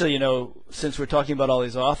 Actually, since we're talking about all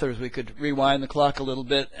these authors, we could rewind the clock a little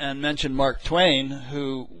bit and mention Mark Twain,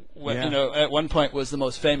 who, at one point was the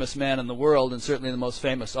most famous man in the world and certainly the most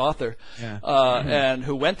famous author, and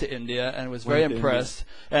who went to India and was very impressed.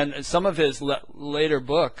 And some of his later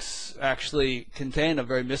books actually contain a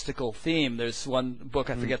very mystical theme. There's one book,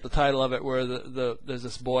 I forget the title of it, where there's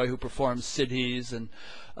this boy who performs siddhis, and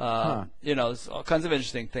there's all kinds of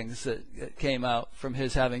interesting things that came out from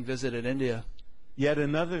his having visited India. Yet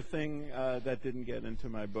another thing that didn't get into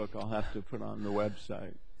my book, I'll have to put on the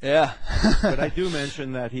website. Yeah. But I do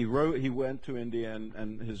mention that he went to India,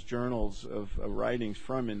 and his journals of writings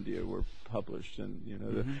from India were published,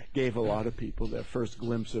 and gave a lot of people their first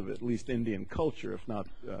glimpse of at least Indian culture, if not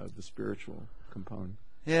the spiritual component.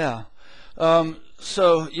 Yeah.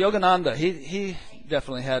 So Yogananda, he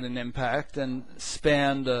definitely had an impact and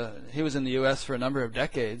spanned. He was in the U.S. for a number of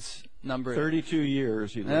decades. 32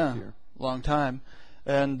 years he lived here. Long time.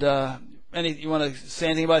 And you want to say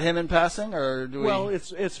anything about him in passing, or do we? Well,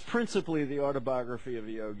 it's principally the autobiography of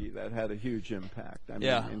a yogi that had a huge impact. I mean,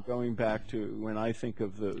 and going back to when I think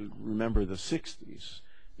of remember the 60s,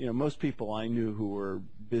 most people I knew who were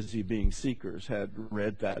busy being seekers had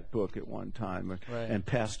read that book at one time and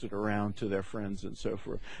passed it around to their friends and so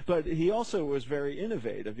forth. But he also was very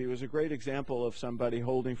innovative. He was a great example of somebody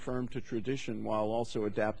holding firm to tradition while also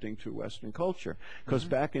adapting to Western culture. Because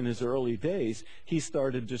back in his early days, he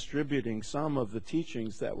started distributing some of the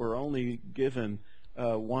teachings that were only given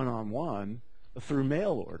one-on-one through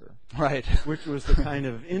mail order, which was the kind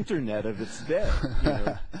of internet of its day.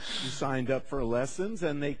 You signed up for lessons,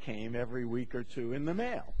 and they came every week or two in the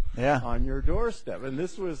mail on your doorstep. And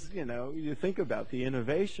this was, you think about the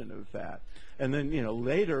innovation of that. And then,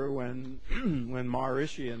 later when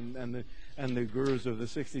Maharishi and the gurus of the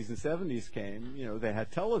 60s and 70s came, they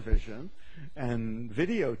had television and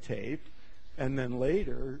videotape, and then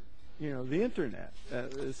later, the internet.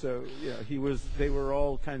 So they were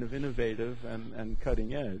all kind of innovative and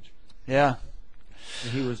cutting edge. Yeah.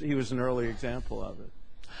 And he was an early example of it.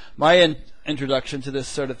 My introduction to this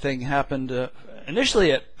sort of thing happened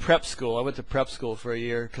initially at prep school. I went to prep school for a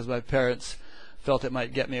year because my parents felt it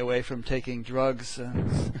might get me away from taking drugs.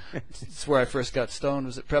 It's where I first got stoned,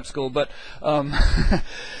 was at prep school. But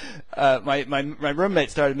my roommate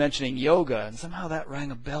started mentioning yoga, and somehow that rang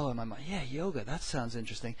a bell in my mind. Yeah, yoga, that sounds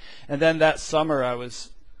interesting. And then that summer I was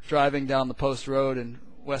driving down the Post Road in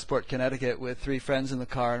Westport, Connecticut, with 3 friends in the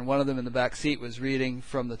car, and one of them in the back seat was reading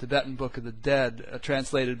from the Tibetan Book of the Dead,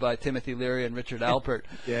 translated by Timothy Leary and Richard Alpert.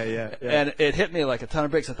 Yeah. And it hit me like a ton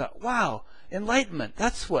of bricks. I thought, wow, enlightenment,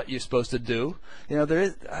 that's what you're supposed to do.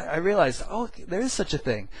 I realized, there is such a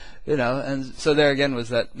thing, and so there again was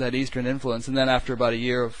that Eastern influence. And then after about a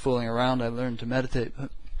year of fooling around, I learned to meditate.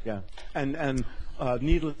 Yeah, and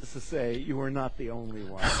needless to say, you were not the only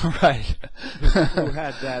one who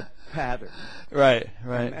had that pattern. Right.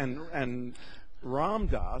 And Ram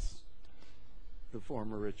Dass, the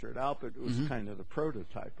former Richard Alpert, was kind of the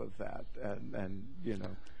prototype of that, and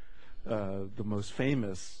the most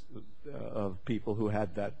famous of people who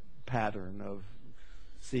had that pattern of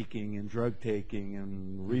seeking and drug taking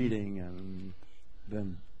and reading and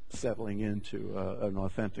then settling into an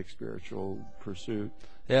authentic spiritual pursuit.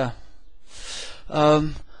 Yeah.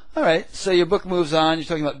 All right, so your book moves on. You're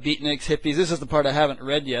talking about beatniks, hippies. This is the part I haven't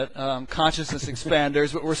read yet. Consciousness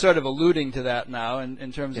expanders, but we're sort of alluding to that now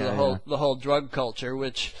in terms of the whole drug culture,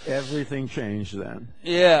 which everything changed then.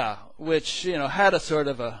 Yeah, which had a sort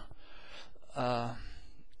of a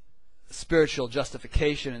spiritual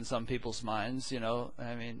justification in some people's minds.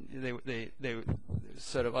 I mean, they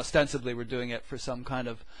sort of ostensibly were doing it for some kind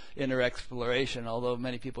of inner exploration, although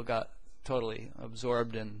many people got totally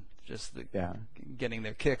absorbed in just getting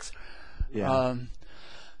their kicks. Yeah.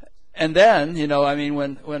 And then, you know, I mean,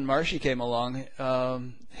 when Maharishi came along,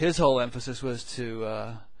 his whole emphasis was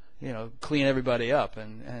to, you know, clean everybody up,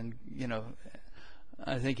 and you know,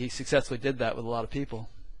 I think he successfully did that with a lot of people.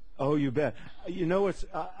 Oh, you bet. You know, it's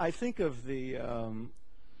I think of the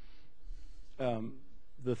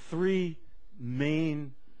three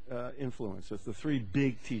main influences, the three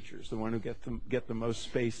big teachers, the one who get the most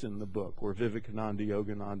space in the book, were Vivekananda,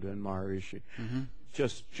 Yogananda, and Maharishi. Mm-hmm.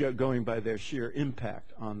 Just going by their sheer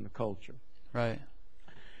impact on the culture. Right.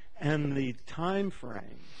 And the time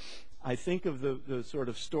frame, I think of the sort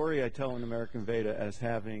of story I tell in American Veda as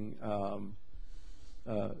having,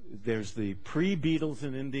 there's the pre-Beatles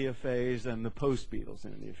in India phase and the post-Beatles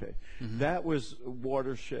in India phase. Mm-hmm. That was a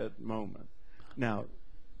watershed moment. Now,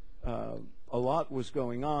 a lot was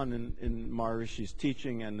going on in Maharishi's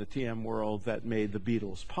teaching and the TM world that made the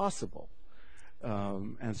Beatles possible.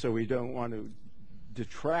 And so we don't want to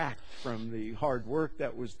detract from the hard work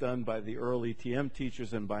that was done by the early TM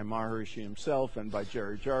teachers and by Maharishi himself and by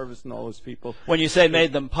Jerry Jarvis and all those people. When you say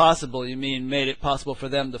made them possible, you mean made it possible for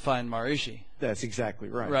them to find Maharishi. That's exactly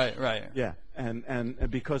right. Right, right. Yeah, and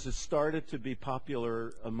because it started to be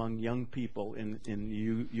popular among young people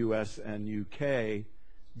in U.S. and U.K.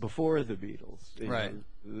 before the Beatles. Right.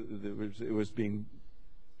 It was being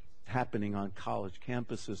happening on college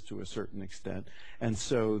campuses to a certain extent, and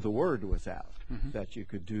so the word was out that you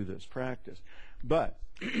could do this practice. But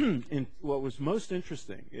what was most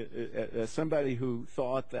interesting, as somebody who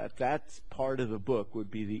thought that that part of the book would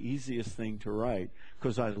be the easiest thing to write,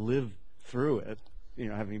 because I lived through it, you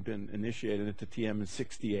know, having been initiated into TM in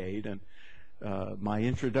 '68, and my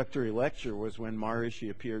introductory lecture was when Maharishi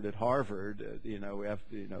appeared at Harvard, you know,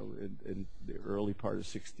 after, you know, in the early part of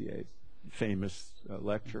 '68. Famous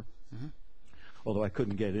lecture. Mm-hmm. Although I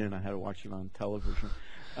couldn't get in, I had to watch it on television.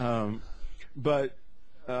 But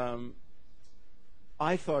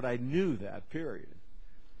I thought I knew that period.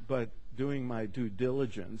 But doing my due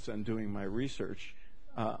diligence and doing my research,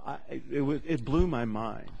 it blew my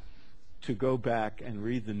mind to go back and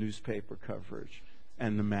read the newspaper coverage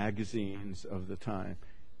and the magazines of the time.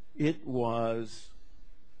 It was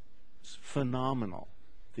phenomenal,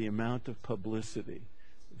 the amount of publicity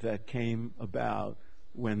that came about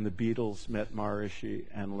when the Beatles met Maharishi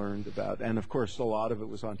and learned about, and of course a lot of it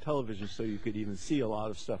was on television, so you could even see a lot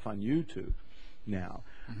of stuff on YouTube now.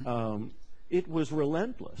 Mm-hmm. It was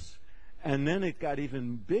relentless. And then it got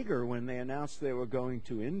even bigger when they announced they were going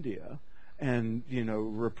to India, and, you know,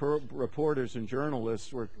 reporters and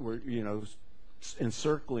journalists were you know,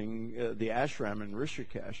 encircling the ashram in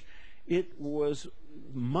Rishikesh. It was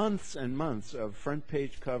months and months of front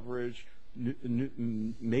page coverage,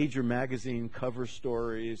 major magazine cover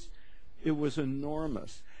stories. It was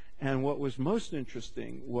enormous. And what was most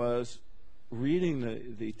interesting was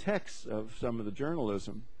reading the texts of some of the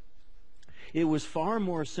journalism. It was far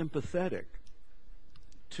more sympathetic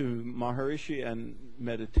to Maharishi and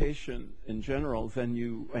meditation in general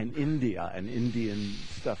and India and Indian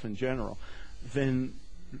stuff in general than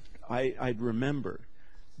I'd remembered.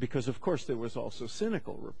 Because, of course, there was also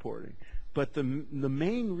cynical reporting. But the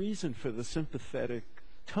main reason for the sympathetic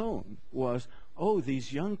tone was, oh,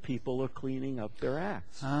 these young people are cleaning up their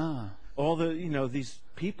acts. Ah. All the, you know, these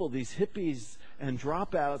people, these hippies and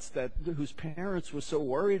dropouts whose parents were so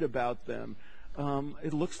worried about them,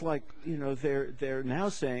 it looks like, you know, they're now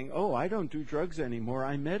saying, oh, I don't do drugs anymore,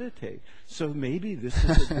 I meditate. So maybe this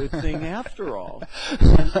is a good thing after all.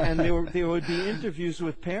 And there would be interviews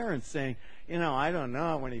with parents saying, you know, I don't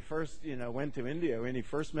know, when he first, you know, went to India, when he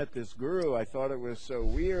first met this guru, I thought it was so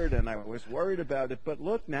weird and I was worried about it. But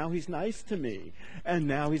look, now he's nice to me. And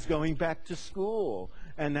now he's going back to school.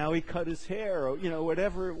 And now he cut his hair, or, you know,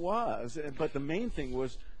 whatever it was. But the main thing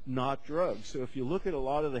was not drugs. So if you look at a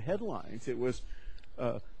lot of the headlines, it was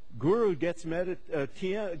guru gets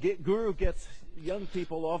guru gets young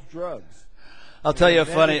people off drugs. I'll tell you a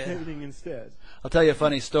funny. Instead. I'll tell you a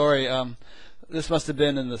funny story. This must have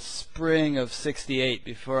been in the spring of '68,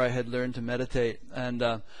 before I had learned to meditate,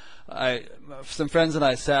 and some friends and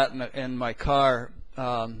I sat in my car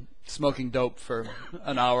smoking dope for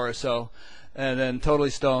an hour or so, and then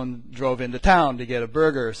totally stoned drove into town to get a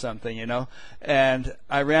burger or something, you know, and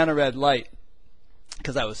I ran a red light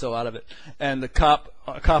because I was so out of it, and a cop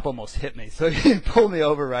almost hit me, so he pulled me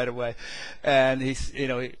over right away, and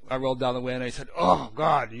I rolled down the window and he said, "Oh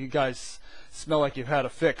God, you guys smell like you've had a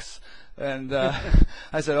fix." And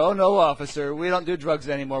I said, "Oh no, officer, we don't do drugs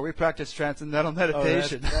anymore. We practice transcendental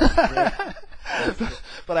meditation."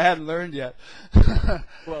 But I hadn't learned yet.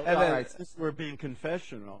 Well, all right, since we're being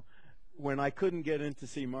confessional, when I couldn't get in to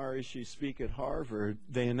see Maharishi speak at Harvard,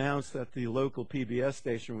 they announced that the local PBS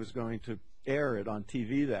station was going to air it on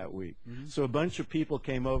TV that week. So a bunch of people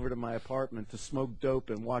came over to my apartment to smoke dope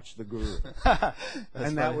and watch the Guru.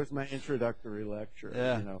 And that was my introductory lecture.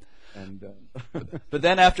 Yeah. You know, and But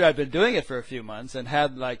then after I'd been doing it for a few months and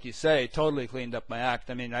had, like you say, totally cleaned up my act.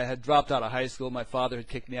 I mean, I had dropped out of high school. My father had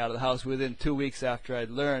kicked me out of the house. Within 2 weeks after I'd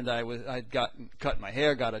learned, I'd cut my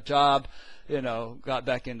hair, got a job, you know, got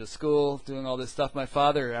back into school, doing all this stuff. My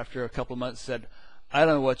father, after a couple months, said, I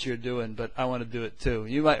don't know what you're doing, but I want to do it too.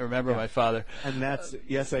 You might remember my father. And that's,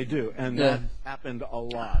 yes, I do. And that happened a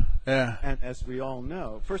lot. Yeah. And as we all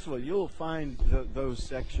know, first of all, you'll find those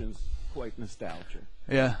sections quite nostalgic.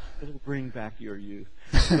 Yeah. It'll bring back your youth.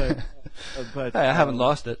 But hey, I haven't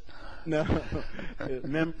lost it. No, good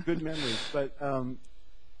memories. But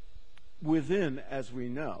within, as we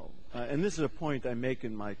know, and this is a point I make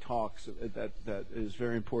in my talks that is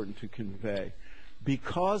very important to convey,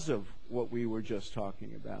 because of what we were just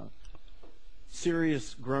talking about,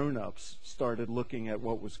 serious grown-ups started looking at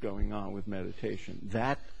what was going on with meditation.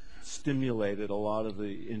 That stimulated a lot of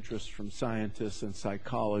the interest from scientists and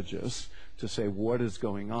psychologists to say, what is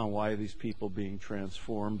going on? Why are these people being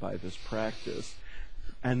transformed by this practice?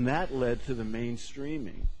 And that led to the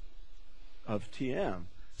mainstreaming of TM.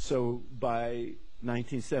 So by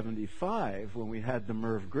 1975, when we had the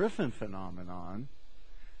Merv Griffin phenomenon,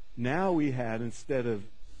 now we had, instead of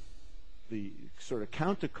the sort of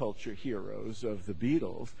counterculture heroes of the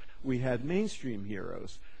Beatles, we had mainstream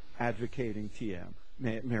heroes advocating TM.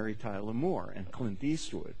 Mary Tyler Moore and Clint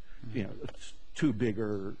Eastwood, you know, two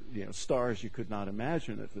bigger, you know, stars you could not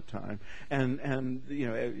imagine at the time, and you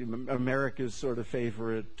know, America's sort of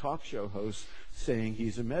favorite talk show host saying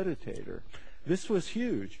he's a meditator. This was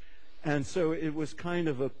huge, and so it was kind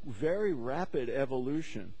of a very rapid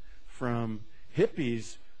evolution from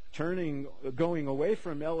hippies going away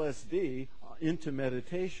from LSD into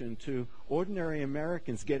meditation to ordinary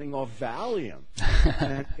Americans getting off Valium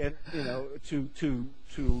and you know,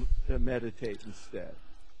 to meditate instead.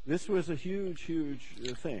 This was a huge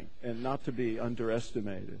thing, and not to be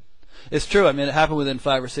underestimated. It's true. I mean, it happened within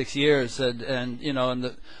 5 or 6 years, and you know,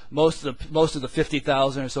 and most of the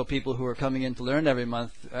 50,000 or so people who were coming in to learn every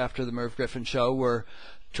month after the Merv Griffin show were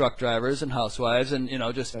truck drivers and housewives, and you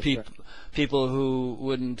know, just people who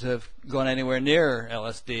wouldn't have gone anywhere near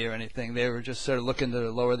LSD or anything. They were just sort of looking to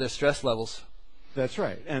lower their stress levels. That's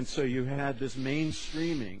right. And so you had this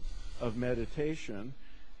mainstreaming of meditation,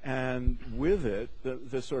 and with it,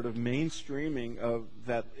 the sort of mainstreaming of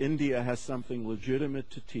that India has something legitimate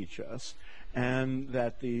to teach us, and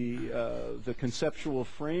that the conceptual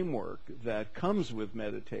framework that comes with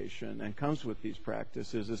meditation and comes with these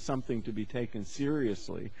practices is something to be taken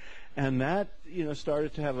seriously. And that, you know,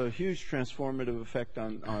 started to have a huge transformative effect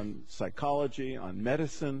on psychology, on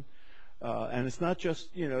medicine. And it's not just,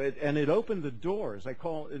 you know, it opened the doors.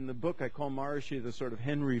 In the book, I call Maharishi the sort of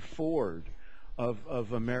Henry Ford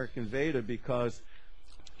of American Veda, because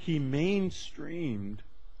he mainstreamed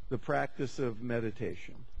the practice of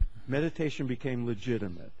meditation. Meditation became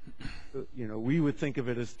legitimate. You know, we would think of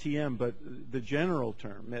it as TM, but the general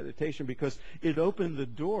term, meditation, because it opened the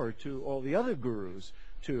door to all the other gurus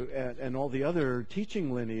and all the other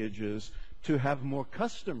teaching lineages to have more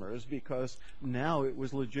customers, because now it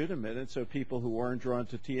was legitimate. And so people who weren't drawn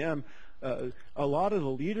to TM, a lot of the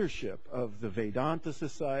leadership of the Vedanta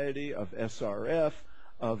Society, of SRF,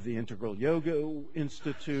 of the Integral Yoga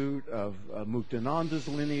Institute, of Muktananda's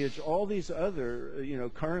lineage, all these other, you know,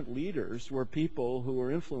 current leaders were people who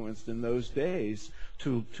were influenced in those days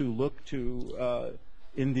to look to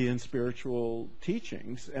Indian spiritual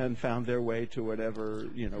teachings and found their way to whatever,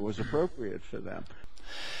 you know, was appropriate for them.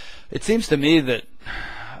 It seems to me that,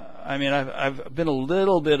 I mean, I've been a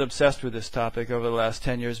little bit obsessed with this topic over the last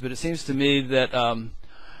 10 years, but it seems to me that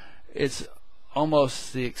it's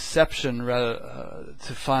almost the exception rather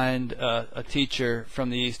to find a teacher from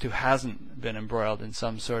the East who hasn't been embroiled in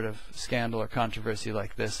some sort of scandal or controversy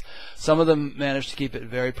like this. Some of them managed to keep it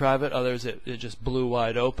very private, others it just blew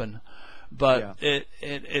wide open. But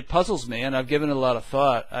it puzzles me, and I've given it a lot of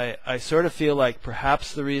thought. I sort of feel like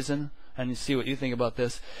perhaps the reason, and you see what you think about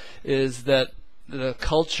this, is that the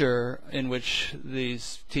culture in which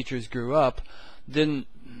these teachers grew up didn't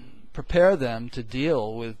prepare them to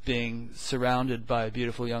deal with being surrounded by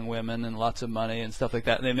beautiful young women and lots of money and stuff like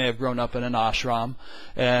that. They may have grown up in an ashram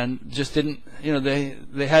and just didn't, you know,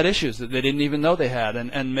 they had issues that they didn't even know they had,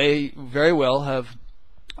 and may very well have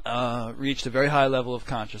reached a very high level of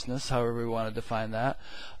consciousness, however we want to define that,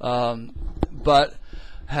 but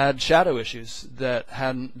had shadow issues that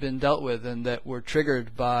hadn't been dealt with and that were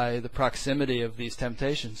triggered by the proximity of these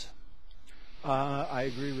temptations. I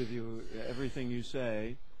agree with you, everything you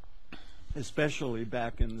say, especially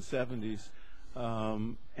back in the 70s.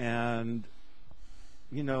 And,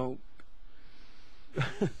 you know,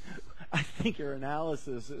 I think your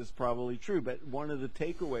analysis is probably true, but one of the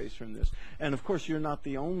takeaways from this, and of course you're not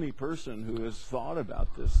the only person who has thought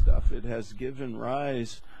about this stuff, it has given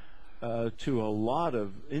rise to a lot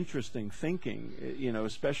of interesting thinking, you know,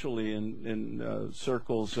 especially in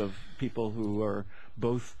circles of people who are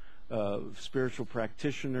both spiritual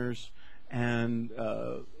practitioners and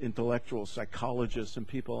intellectual psychologists and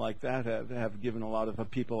people like that have given a lot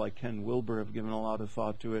of, people like Ken Wilber have given a lot of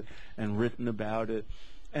thought to it and written about it.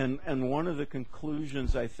 And one of the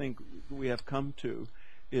conclusions I think we have come to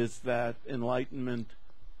is that enlightenment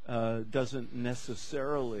doesn't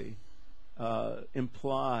necessarily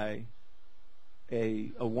imply a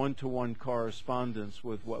one-to-one correspondence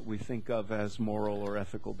with what we think of as moral or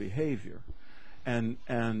ethical behavior, and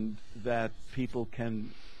that people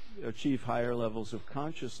can achieve higher levels of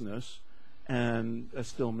consciousness and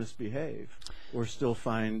still misbehave, or still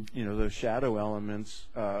find, you know, those shadow elements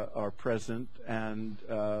are present, and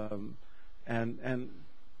the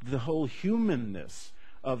whole humanness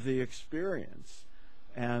of the experience,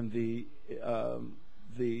 and the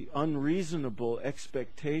unreasonable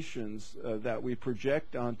expectations that we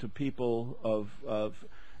project onto people of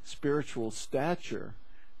spiritual stature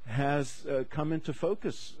has come into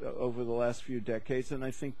focus over the last few decades, and I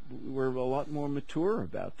think we're a lot more mature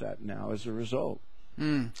about that now as a result.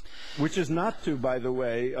 Which is not to, by the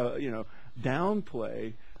way, you know,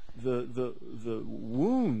 downplay the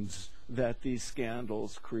wounds that these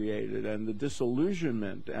scandals created, and the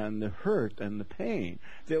disillusionment and the hurt and the pain.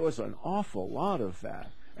 There was an awful lot of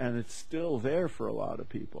that, and it's still there for a lot of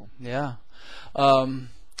people. Yeah.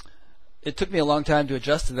 It took me a long time to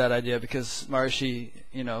adjust to that idea, because Maharishi,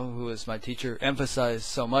 you know, who was my teacher, emphasized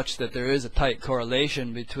so much that there is a tight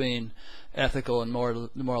correlation between ethical and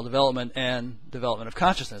moral development and development of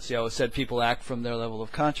consciousness. He always said people act from their level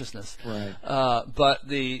of consciousness. Right. But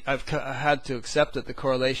I've had to accept that the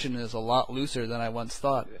correlation is a lot looser than I once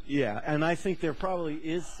thought. Yeah, and I think there probably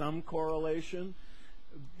is some correlation,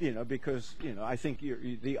 you know, because, you know, I think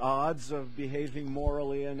the odds of behaving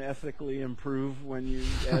morally and ethically improve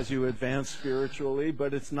as you advance spiritually,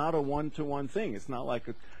 but it's not a one-to-one thing. It's not like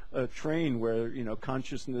a train where, you know,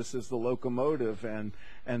 consciousness is the locomotive,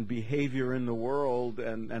 and behavior in the world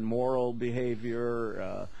and moral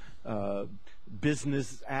behavior,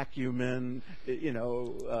 business acumen, you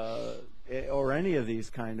know, or any of these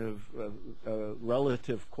kind of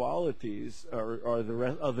relative qualities are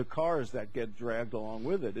the other cars that get dragged along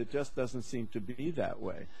with it. It just doesn't seem to be that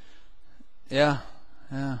way. Yeah,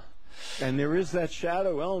 yeah. And there is that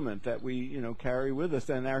shadow element that we, you know, carry with us,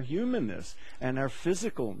 and our humanness and our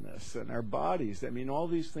physicalness and our bodies. I mean, all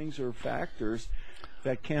these things are factors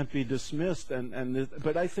that can't be dismissed.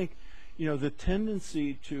 But I think, you know, the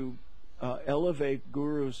tendency to elevate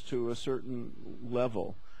gurus to a certain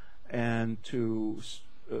level, and to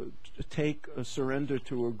take a surrender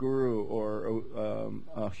to a guru, or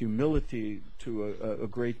a humility to a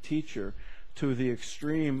great teacher, to the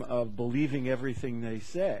extreme of believing everything they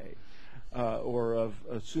say, or of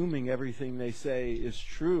assuming everything they say is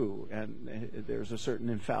true, and there's a certain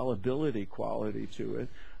infallibility quality to it.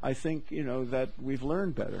 I think, you know, that we've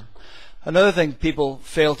learned better. Another thing people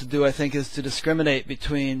fail to do, I think, is to discriminate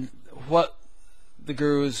between what the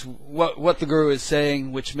guru is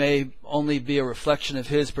saying, which may only be a reflection of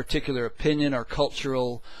his particular opinion or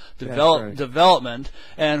cultural development,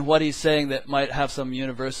 and what he's saying that might have some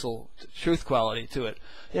universal truth quality to it.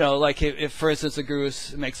 You know, like if for instance, a guru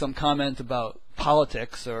makes some comment about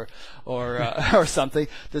politics or something,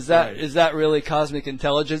 is that really cosmic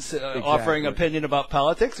intelligence offering opinion about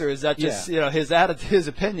politics, or is that just you know, his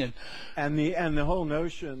opinion? And the whole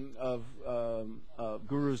notion of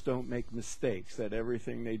gurus don't make mistakes, that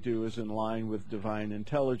everything they do is in line with divine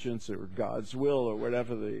intelligence or God's will, or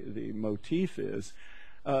whatever the motif is.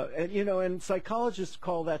 And you know, and psychologists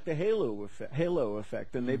call that the halo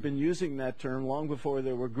effect, and they've been using that term long before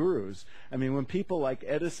there were gurus. I mean, when people like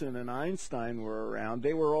Edison and Einstein were around,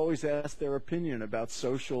 they were always asked their opinion about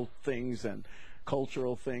social things and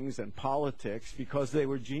cultural things and politics, because they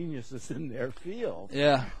were geniuses in their field.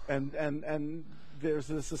 Yeah. And there's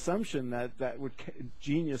this assumption that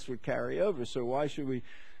genius would carry over. So why should we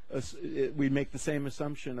make the same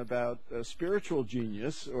assumption about spiritual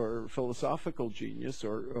genius or philosophical genius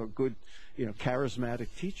or good, you know, charismatic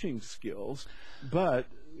teaching skills? But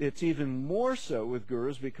it's even more so with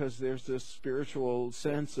gurus, because there's this spiritual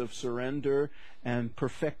sense of surrender and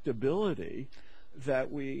perfectibility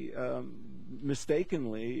that we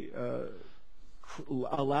mistakenly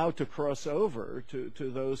allowed to cross over to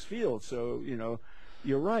those fields. So,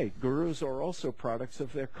 you're right. Gurus are also products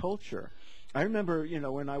of their culture. I remember,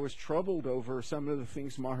 when I was troubled over some of the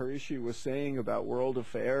things Maharishi was saying about world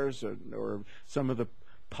affairs or some of the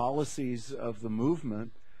policies of the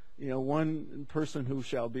movement, one person who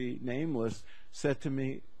shall be nameless said to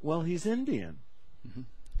me, well, he's Indian. Mm-hmm.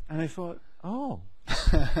 And I thought, oh,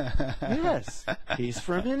 yes, he's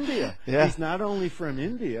from India. Yeah. He's not only from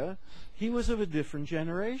India, he was of a different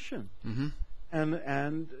generation. Mm-hmm. And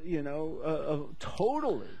a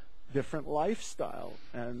totally different lifestyle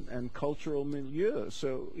and cultural milieu.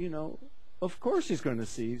 So, of course he's going to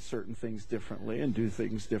see certain things differently and do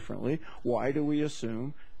things differently. Why do we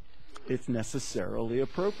assume it's necessarily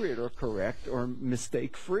appropriate or correct or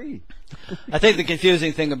mistake-free? I think the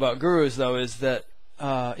confusing thing about gurus, though, is that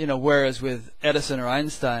whereas with Edison or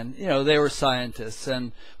Einstein, they were scientists,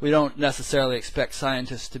 and we don't necessarily expect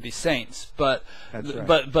scientists to be saints, but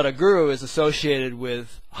right. but a guru is associated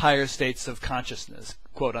with higher states of consciousness,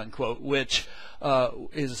 quote unquote, which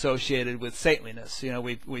is associated with saintliness.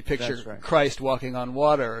 We picture right. Christ walking on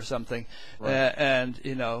water or something, right. and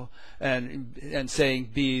saying,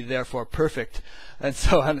 "Be therefore perfect." And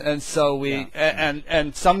so we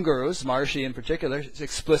and some gurus, Maharishi in particular,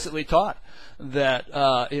 explicitly taught that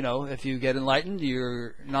if you get enlightened,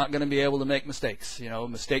 you're not going to be able to make mistakes.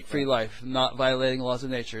 Mistake-free life, not violating laws of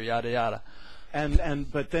nature, yada yada.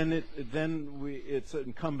 But then it's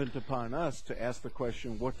incumbent upon us to ask the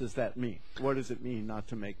question: what does that mean? What does it mean not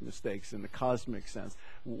to make mistakes in the cosmic sense?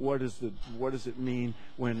 What does it mean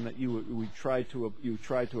when you try to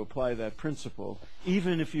apply that principle,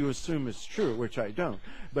 even if you assume it's true, which I don't.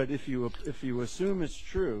 But if you assume it's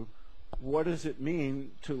true, what does it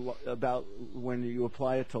mean about when you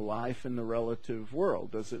apply it to life in the relative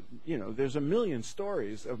world? Does it, there's a million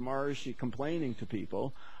stories of Maharishi complaining to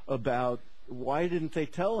people about why didn't they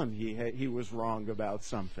tell him he was wrong about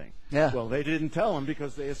something? Yeah. Well, they didn't tell him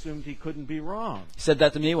because they assumed he couldn't be wrong. He said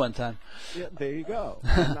that to me one time. Yeah, there you go.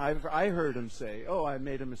 And I heard him say, "Oh, I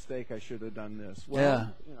made a mistake. I should have done this."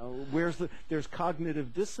 Well, yeah. There's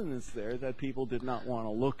cognitive dissonance there that people did not want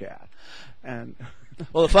to look at, and.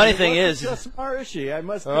 Well, the funny thing is, just Maharishi, I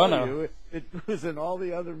must tell you, it was in all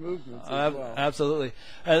the other movements as well. Absolutely.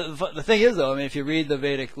 The thing is, though, if you read the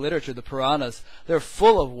Vedic literature, the Puranas, they're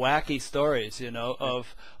full of wacky stories,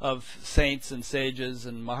 of saints and sages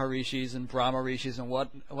and Maharishis and Brahmarishis and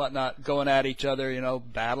whatnot going at each other,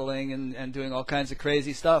 battling and doing all kinds of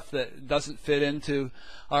crazy stuff that doesn't fit into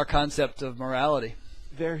our concept of morality.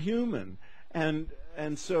 They're human, and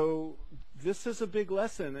so. This is a big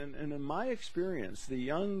lesson, and in my experience, the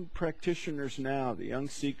young practitioners now, the young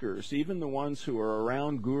seekers, even the ones who are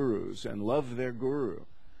around gurus and love their guru,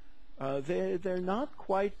 they're not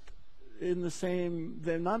quite in the same,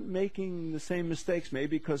 they're not making the same mistakes,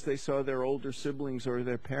 maybe because they saw their older siblings or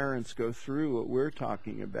their parents go through what we're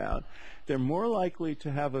talking about. They're more likely to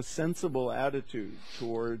have a sensible attitude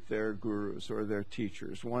toward their gurus or their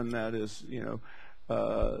teachers, one that is,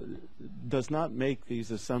 does not make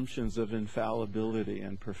these assumptions of infallibility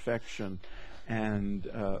and perfection and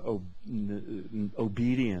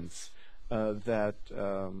obedience that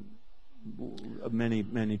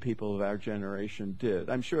many people of our generation did.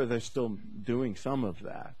 I'm sure they're still doing some of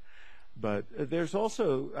that, but there's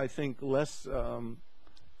also, I think, less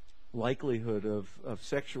likelihood of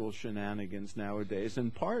sexual shenanigans nowadays,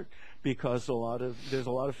 in part because there's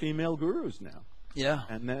a lot of female gurus now. Yeah,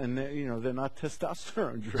 and they're not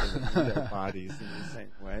testosterone driven in their bodies in the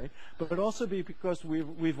same way, but also because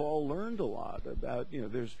we've all learned a lot about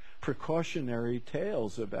there's precautionary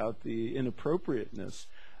tales about the inappropriateness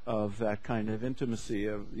of that kind of intimacy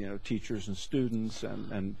of teachers and students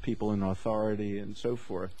and people in authority and so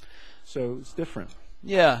forth. So it's different.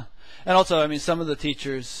 Yeah, and also some of the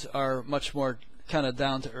teachers are much more kind of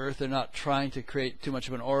down to earth. They're not trying to create too much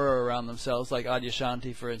of an aura around themselves, like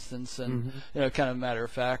Adyashanti, for instance, and kind of matter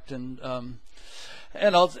of fact, and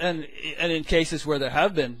in cases where there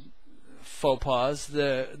have been faux pas,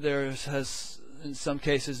 there has in some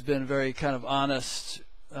cases been very kind of honest,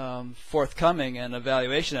 forthcoming and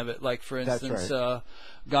evaluation of it. Like for instance, right.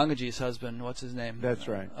 Gangaji's husband, what's his name? That's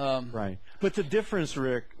right. Right. But the difference,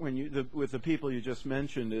 Rick, with the people you just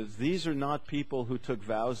mentioned, is these are not people who took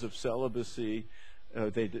vows of celibacy.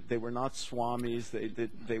 They were not swamis.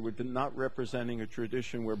 They were not representing a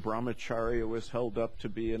tradition where brahmacharya was held up to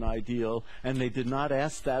be an ideal, and they did not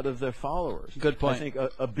ask that of their followers. Good point. I think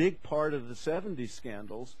a big part of the 70s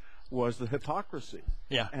scandals was the hypocrisy,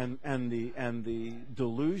 and the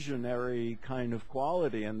delusionary kind of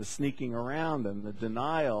quality, and the sneaking around, and the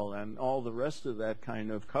denial, and all the rest of that kind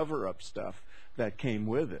of cover-up stuff that came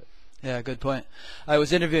with it. Yeah, good point. I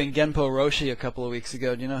was interviewing Genpo Roshi a couple of weeks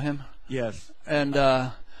ago. Do you know him? Yes. And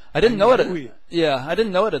I didn't know it. Yeah, I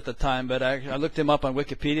didn't know it at the time, but I looked him up on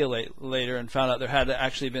Wikipedia later and found out there had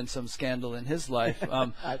actually been some scandal in his life.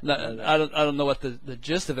 I don't know what the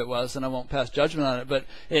gist of it was, and I won't pass judgment on it. But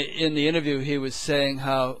in the interview, he was saying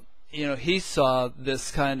how he saw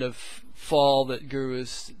this kind of fall that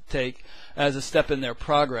gurus take as a step in their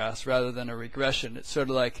progress rather than a regression. It's sort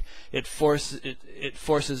of like it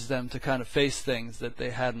forces them to kind of face things that they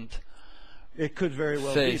hadn't. It could very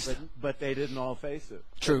well faced. be, but they didn't all face it.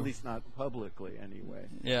 True. At least not publicly, anyway.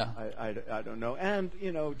 Yeah. I don't know. And,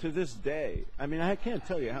 to this day, I can't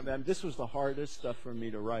tell you how this was the hardest stuff for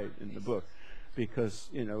me to write in the book because,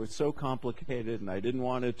 it's so complicated and I didn't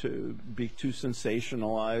want it to be too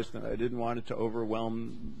sensationalized and I didn't want it to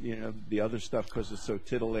overwhelm, the other stuff because it's so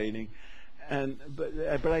titillating.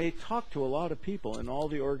 But I talked to a lot of people in all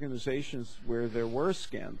the organizations where there were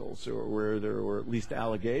scandals or where there were at least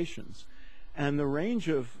allegations. And the range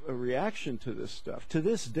of reaction to this stuff, to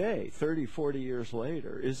this day, 30, 40 years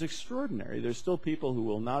later, is extraordinary. There's still people who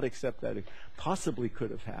will not accept that it possibly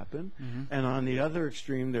could have happened. Mm-hmm. And on the other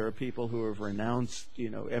extreme, there are people who have renounced,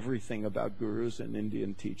 everything about gurus and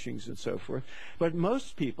Indian teachings and so forth. But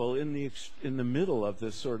most people in the middle of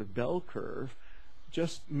this sort of bell curve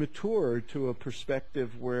just matured to a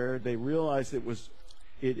perspective where they realized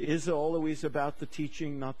it is always about the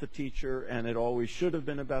teaching, not the teacher, and it always should have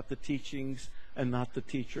been about the teachings and not the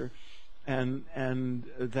teacher, and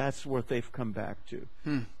that's what they've come back to.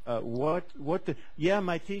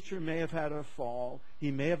 My teacher may have had a fall,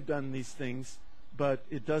 he may have done these things, but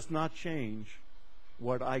it does not change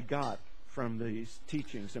what I got from these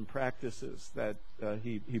teachings and practices that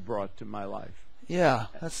he brought to my life. Yeah,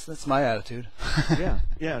 that's my attitude.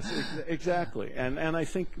 Yes, exactly. And I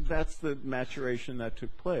think that's the maturation that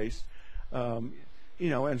took place. And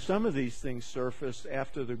some of these things surfaced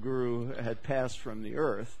after the guru had passed from the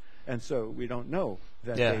earth, and so we don't know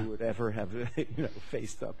that they would ever have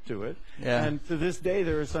faced up to it. Yeah. And to this day,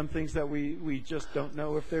 there are some things that we just don't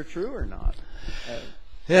know if they're true or not.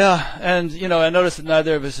 Yeah, and I noticed that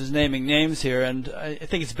neither of us is naming names here, and I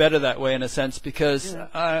think it's better that way in a sense because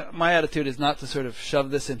my attitude is not to sort of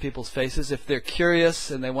shove this in people's faces. If they're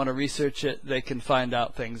curious and they want to research it, they can find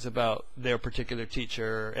out things about their particular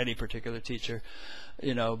teacher or any particular teacher,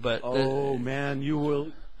 But man, you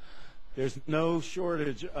will. There's no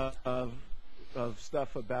shortage of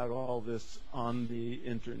stuff about all this on the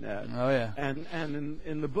internet. Oh yeah, and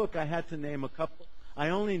in the book, I had to name a couple. I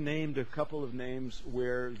only named a couple of names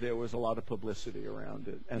where there was a lot of publicity around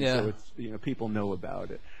it, and so it's people know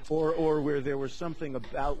about it, or where there was something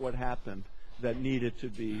about what happened that needed to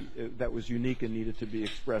be that was unique and needed to be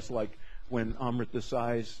expressed, like when Amrit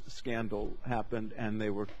Desai's scandal happened, and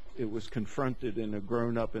it was confronted in a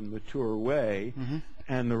grown-up and mature way,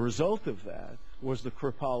 and the result of that was the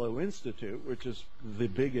Kripalu Institute, which is the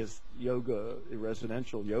biggest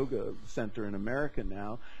residential yoga center in America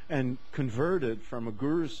now, and converted from a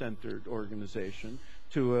guru-centered organization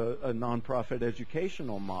to a nonprofit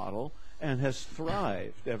educational model, and has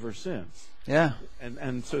thrived ever since. Yeah.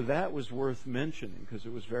 And so that was worth mentioning because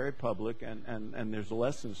it was very public, and there's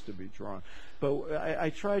lessons to be drawn. But I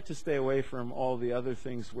tried to stay away from all the other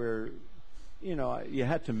things where you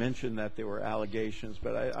had to mention that there were allegations,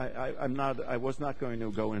 but I was not going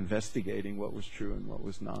to go investigating what was true and what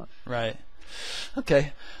was not. Right.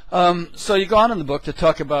 Okay. So you go on in the book to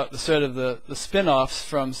talk about the sort of the spin-offs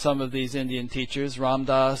from some of these Indian teachers, Ram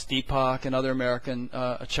Dass, Deepak, and other American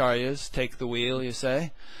acharyas take the wheel, you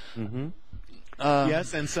say? Mm-hmm.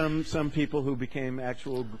 Yes, and some people who became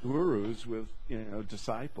actual gurus with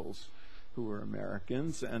disciples who were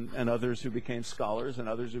Americans, and others who became scholars, and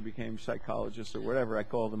others who became psychologists or whatever. I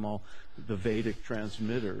call them all the Vedic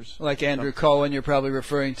transmitters. Like Andrew Cohen you're probably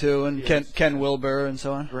referring to, and yes. Ken Wilber and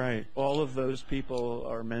so on? Right. All of those people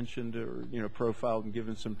are mentioned or profiled and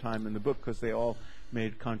given some time in the book because they all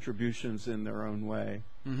made contributions in their own way.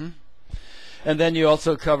 Mm-hmm. And then you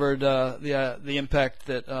also covered the impact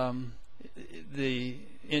that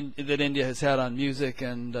that India has had on music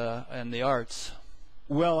and the arts.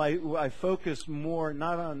 Well, I focus more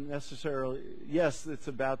not on necessarily. Yes, it's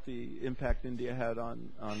about the impact India had on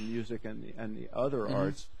music and the other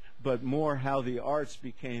arts, but more how the arts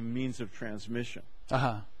became means of transmission,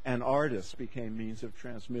 and artists became means of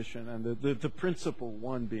transmission, and the principal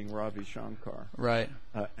one being Ravi Shankar, right,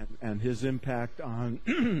 and his impact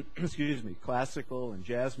on classical and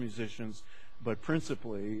jazz musicians, but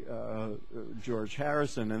principally George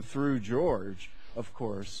Harrison, and through George, of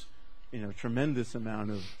course, tremendous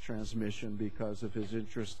amount of transmission because of his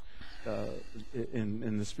interest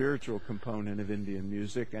in the spiritual component of Indian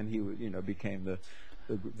music, and he became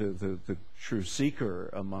the true seeker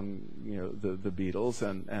among the Beatles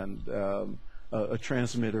and a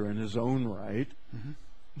transmitter in his own right. Mm-hmm.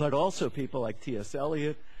 But also people like T.S.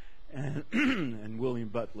 Eliot and and William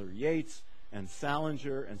Butler Yeats and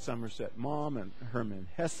Salinger and Somerset Maugham and Hermann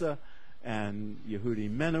Hesse and Yehudi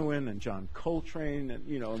Menuhin and John Coltrane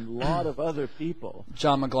and a lot of other people.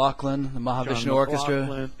 John McLaughlin, the Mahavishnu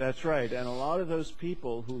Orchestra. That's right. And a lot of those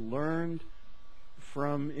people who learned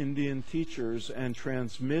from Indian teachers and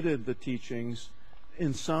transmitted the teachings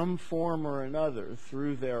in some form or another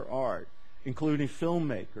through their art, including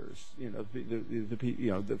filmmakers.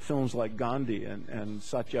 The films like Gandhi and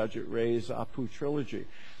Satyajit Ray's Apu trilogy.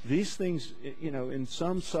 These things, in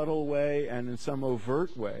some subtle way and in some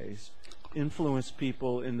overt ways, influence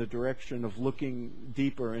people in the direction of looking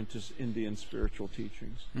deeper into Indian spiritual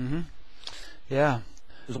teachings. Mm-hmm. Yeah.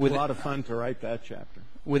 It was a lot of fun to write that chapter.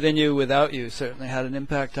 Within You, Without You certainly had an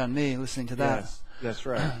impact on me listening to that. Yes, that's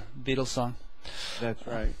right. Beatles song. That's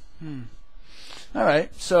right. All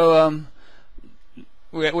right. So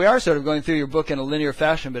we are sort of going through your book in a linear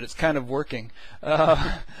fashion, but it's kind of working.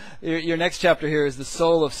 Your next chapter here is The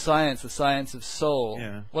Soul of Science, the Science of Soul.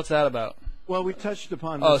 Yeah. What's that about? Well, we touched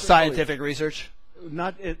upon this scientific research?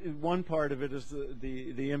 One part of it is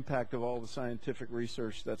the impact of all the scientific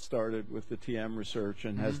research that started with the TM research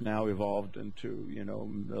and has now evolved into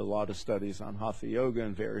a lot of studies on Hatha Yoga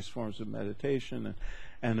and various forms of meditation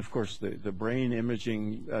and of course the brain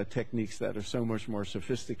imaging techniques that are so much more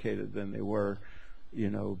sophisticated than they were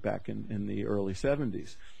back in the early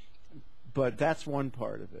 70s. But that's one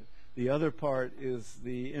part of it. The other part is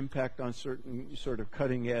the impact on certain sort of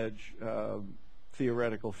cutting-edge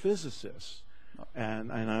theoretical physicists.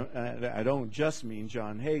 And I don't just mean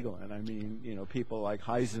John Hagelin. I mean, people like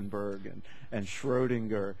Heisenberg and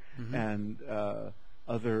Schrodinger and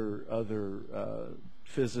other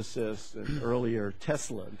physicists, and earlier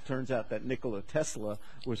Tesla. It turns out that Nikola Tesla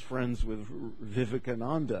was friends with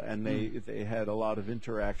Vivekananda, and they had a lot of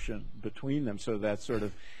interaction between them. So that sort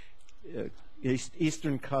of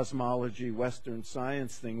Eastern cosmology, Western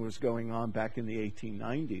science thing was going on back in the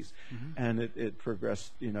 1890s, and it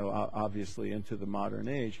progressed, obviously into the modern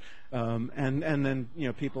age. And then,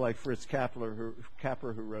 people like Fritz Capper,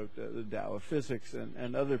 who wrote the Tao of Physics,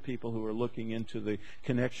 and other people who were looking into the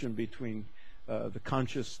connection between the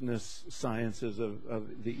consciousness sciences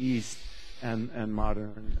of the East and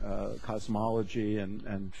modern cosmology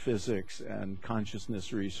and physics and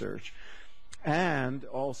consciousness research. And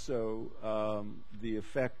also the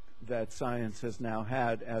effect that science has now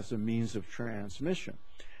had as a means of transmission.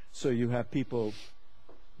 So you have people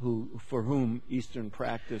for whom Eastern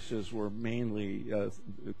practices were mainly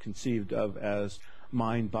conceived of as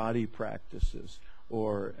mind-body practices,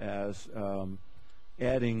 or as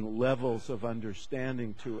adding levels of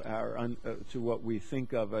understanding to to what we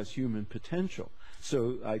think of as human potential.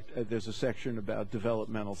 So there's a section about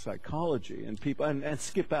developmental psychology, and people, and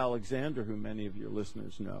Skip Alexander, who many of your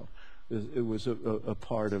listeners know, it was a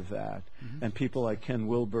part of that. And people like Ken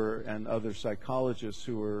Wilber and other psychologists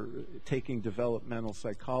who are taking developmental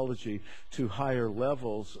psychology to higher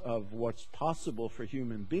levels of what's possible for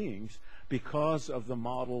human beings because of the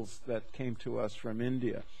models that came to us from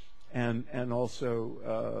India. And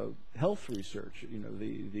also health research,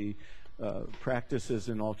 the practices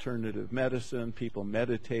in alternative medicine, people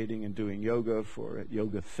meditating and doing yoga for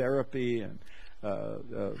yoga therapy and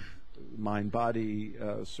mind-body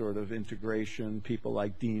sort of integration, people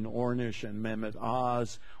like Dean Ornish and Mehmet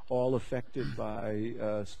Oz, all affected by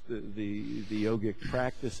the yogic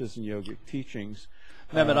practices and yogic teachings.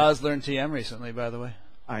 Mehmet Oz learned TM recently, by the way.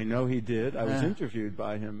 I know he did. I was interviewed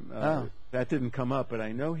by him. That didn't come up, but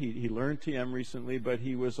I know he learned TM recently, but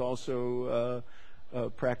he was also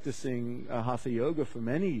practicing Hatha Yoga for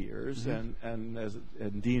many years, and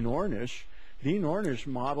Dean Ornish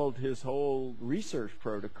modeled his whole research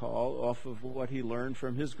protocol off of what he learned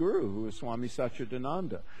from his guru, who was Swami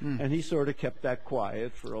Satchidananda. And he sort of kept that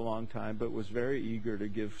quiet for a long time, but was very eager to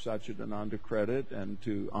give Satchidananda credit and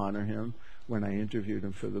to honor him when I interviewed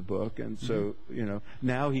him for the book. And so,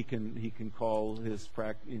 now he can call his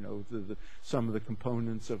some of the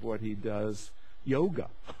components of what he does yoga,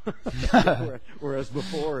 whereas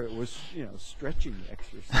before it was stretching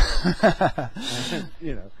exercise.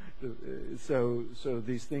 And, so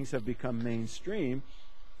these things have become mainstream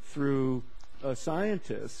through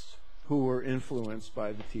scientists who were influenced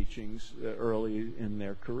by the teachings early in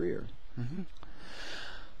their career.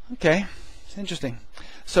 Okay, It's interesting.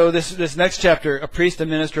 So this next chapter, a priest, a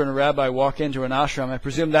minister, and a rabbi walk into an ashram. I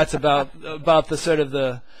presume that's about the sort of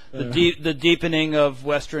the deepening of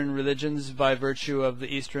Western religions by virtue of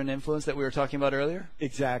the Eastern influence that we were talking about earlier.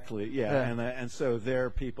 Exactly. Yeah. And so there are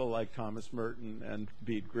people like Thomas Merton and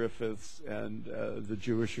Bede Griffiths and the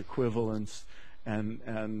Jewish equivalents and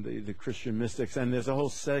the Christian mystics, and there's a whole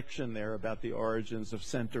section there about the origins of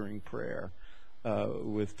centering prayer.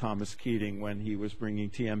 With Thomas Keating when he was bringing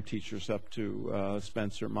TM teachers up to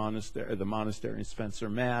Spencer Monastery, the monastery in Spencer,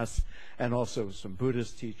 Mass, and also some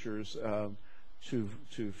Buddhist teachers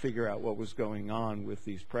to figure out what was going on with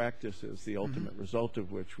these practices, the ultimate result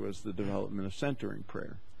of which was the development of centering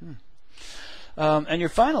prayer. And your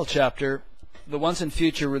final chapter, The Once and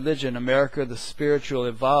Future Religion, America the Spiritual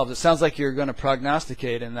Evolves. It sounds like you're going to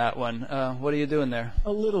prognosticate in that one. What are you doing there?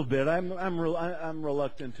 A little bit. I'm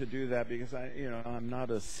reluctant to do that because I'm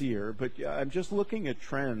not a seer, but I'm just looking at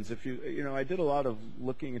trends. I did a lot of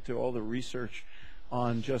looking into all the research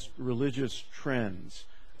on just religious trends,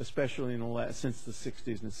 especially since the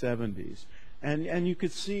 60s and 70s, and you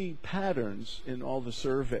could see patterns in all the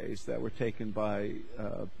surveys that were taken by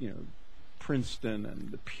Princeton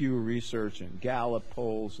and the Pew Research and Gallup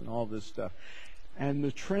polls and all this stuff. And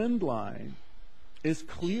the trend line is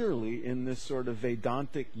clearly in this sort of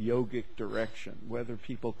Vedantic yogic direction, whether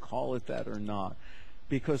people call it that or not.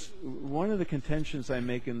 Because one of the contentions I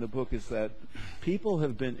make in the book is that people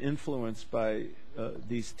have been influenced by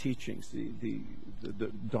these teachings, the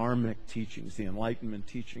Dharmic teachings, the Enlightenment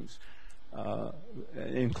teachings,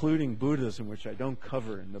 including Buddhism, which I don't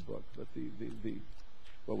cover in the book, but the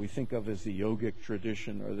what we think of as the yogic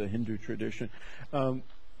tradition or the Hindu tradition,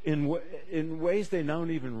 in ways they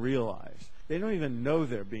don't even realize. They don't even know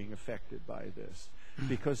they're being affected by this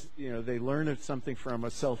because they learn something from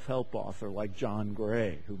a self-help author like John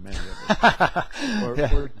Gray, who many of us,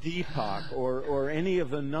 or Deepak, or any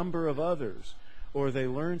of the number of others, or they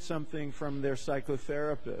learn something from their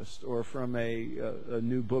psychotherapist or from a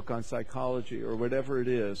new book on psychology or whatever it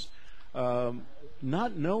is.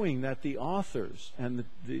 Not knowing that the authors and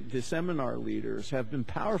the seminar leaders have been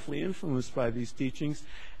powerfully influenced by these teachings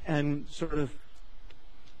and sort of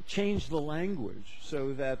changed the language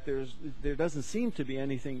so that there doesn't seem to be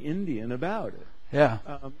anything Indian about it. Yeah.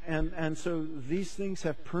 And so these things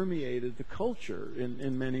have permeated the culture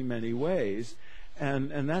in many, many ways.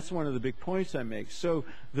 And that's one of the big points I make. So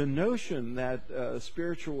the notion that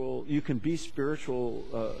you can be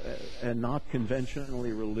spiritual and not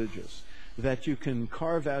conventionally religious, that you can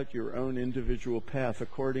carve out your own individual path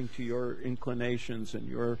according to your inclinations and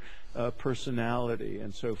your personality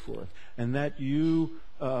and so forth, and that the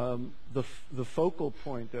focal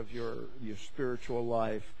point of your spiritual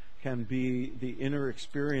life can be the inner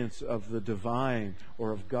experience of the divine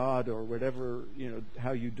or of God or whatever,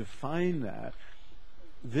 how you define that.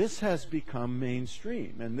 This has become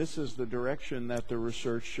mainstream, and this is the direction that the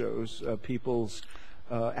research shows people's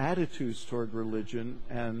attitudes toward religion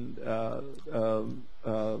and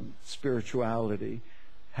spirituality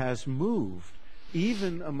has moved,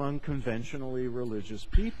 even among conventionally religious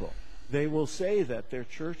people. They will say that their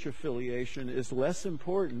church affiliation is less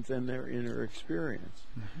important than their inner experience.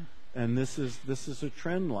 And this is a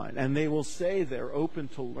trend line. And they will say they're open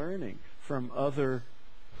to learning from other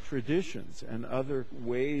traditions and other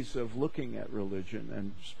ways of looking at religion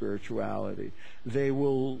and spirituality. They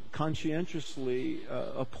will conscientiously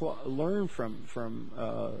learn from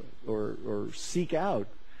or seek out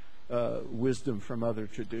wisdom from other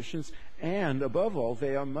traditions, and above all,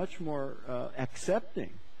 they are much more accepting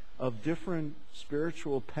of different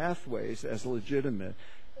spiritual pathways as legitimate.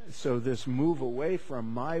 So this move away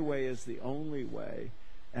from my way is the only way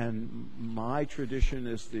and my tradition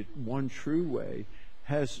is the one true way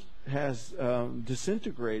has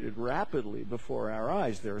disintegrated rapidly before our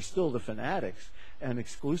eyes. There are still the fanatics and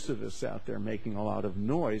exclusivists out there making a lot of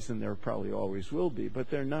noise, and there probably always will be, but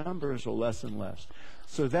their numbers are less and less.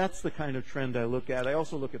 So that's the kind of trend I look at. I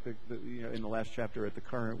also look at in the last chapter at the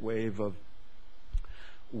current wave of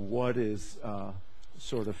what is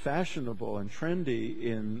sort of fashionable and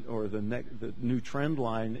trendy or the new trend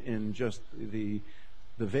line in just the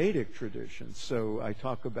Vedic tradition. So I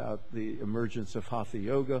talk about the emergence of Hatha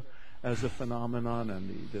Yoga as a phenomenon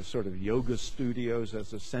and the sort of yoga studios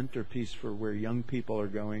as a centerpiece for where young people are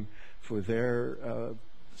going for their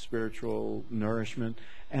spiritual nourishment,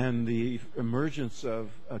 and the emergence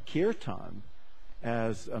of kirtan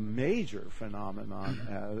as a major phenomenon,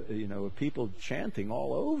 of people chanting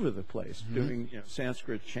all over the place, doing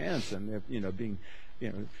Sanskrit chants, and being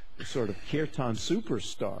sort of kirtan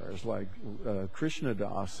superstars like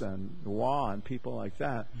Krishnadas and Wa and people like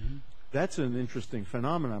that. That's an interesting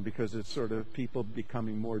phenomenon because it's sort of people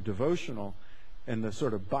becoming more devotional, and the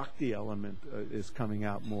sort of bhakti element is coming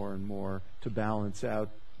out more and more to balance out,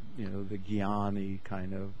 you know, the jnani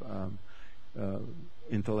kind of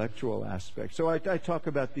intellectual aspect. So I talk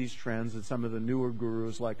about these trends and some of the newer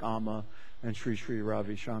gurus like Amma and Sri Sri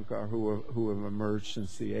Ravi Shankar who have emerged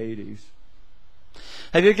since the 80s.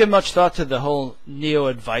 Have you given much thought to the whole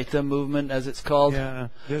Neo-Advaita movement, as it's called? Yeah.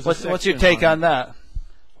 What's your take on that?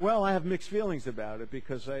 Well, I have mixed feelings about it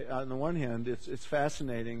because, on the one hand, it's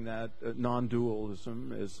fascinating that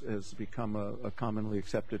non-dualism has become a commonly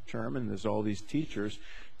accepted term, and there's all these teachers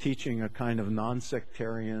teaching a kind of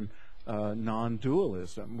non-sectarian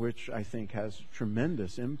non-dualism, which I think has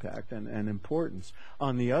tremendous impact and importance.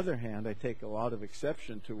 On the other hand, I take a lot of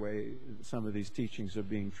exception to the way some of these teachings are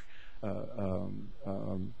being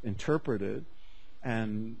interpreted,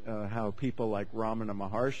 and how people like Ramana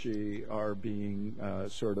Maharishi are being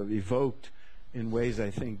sort of evoked in ways I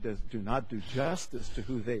think do not do justice to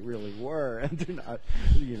who they really were, and do not,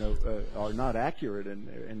 you know, are not accurate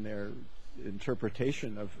in their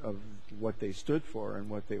interpretation of what they stood for and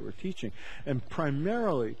what they were teaching. And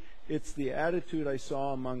primarily, it's the attitude I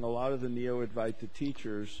saw among a lot of the Neo-Advaita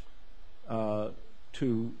teachers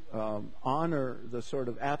to honor the sort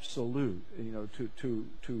of absolute, you know,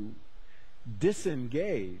 to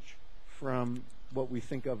disengage from what we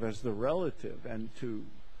think of as the relative, and to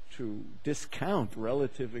discount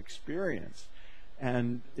relative experience.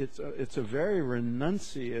 And it's a very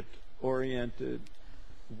renunciate oriented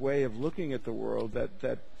way of looking at the world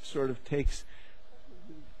that sort of takes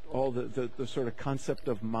all the sort of concept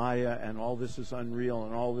of Maya and all this is unreal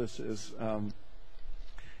and all this is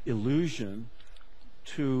illusion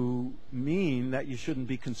to mean that you shouldn't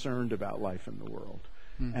be concerned about life in the world.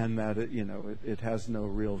 And that it has no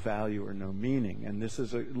real value or no meaning, and this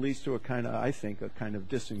leads to a kind of, I think, a kind of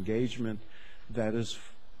disengagement that is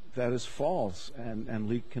false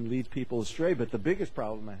and can lead people astray. But the biggest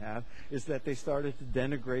problem I have is that they started to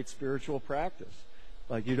denigrate spiritual practice.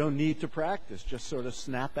 Like, you don't need to practice; just sort of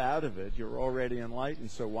snap out of it. You're already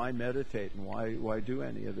enlightened, so why meditate and why do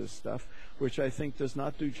any of this stuff? Which I think does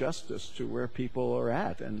not do justice to where people are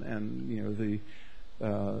at, and you know the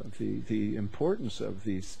importance of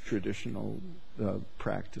these traditional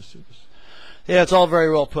practices. Yeah, it's all very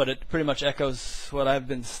well put. It pretty much echoes what I've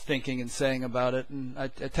been thinking and saying about it, and I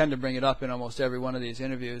tend to bring it up in almost every one of these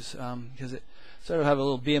interviews because it sort of have a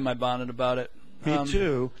little bee in my bonnet about it. Me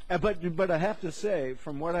too. But I have to say,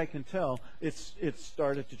 from what I can tell, it's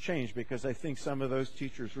started to change, because I think some of those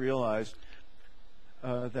teachers realized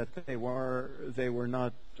that they were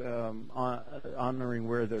not honoring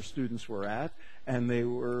where their students were at, and they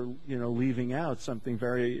were, you know, leaving out something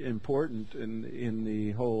very important in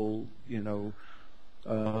the whole, you know,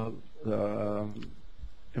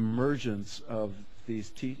 emergence of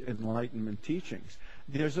these enlightenment teachings.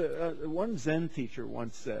 There's one Zen teacher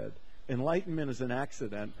once said, "Enlightenment is an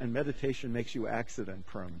accident, and meditation makes you accident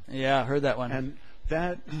prone." Yeah, I heard that one. And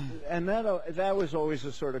that was always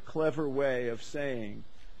a sort of clever way of saying,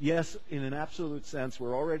 yes, in an absolute sense,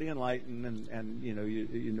 we're already enlightened, and you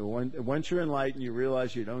know, once you're enlightened, you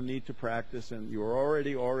realize you don't need to practice, and you're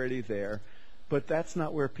already there. But that's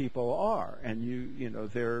not where people are, and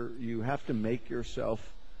you have to make yourself.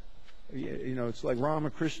 You know, it's like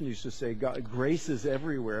Ramakrishna used to say, grace is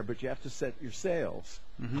everywhere, but you have to set your sails.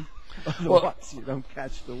 Mm-hmm. Otherwise, you don't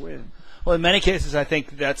catch the wind. Well, in many cases, I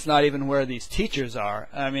think that's not even where these teachers are.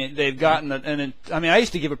 I mean, they've gotten I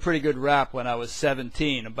used to give a pretty good rap when I was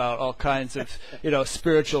 17 about all kinds of, you know,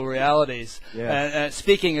 spiritual realities, and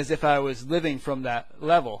speaking as if I was living from that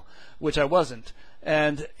level, which I wasn't.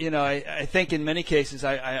 And, you know, I think in many cases,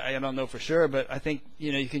 I don't know for sure, but I think,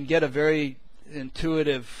 you know, you can get a very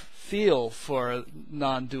intuitive feel for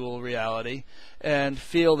non-dual reality and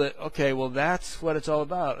feel that, okay, well, that's what it's all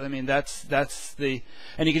about. I mean, that's and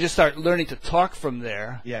you can just start learning to talk from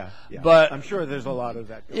there. Yeah. But I'm sure there's a lot of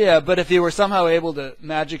that. But if you were somehow able to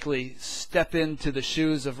magically step into the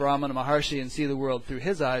shoes of Ramana Maharishi and see the world through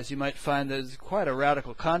his eyes, you might find there's quite a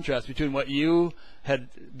radical contrast between what you had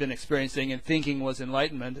been experiencing and thinking was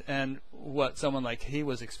enlightenment and what someone like he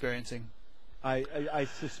was experiencing. I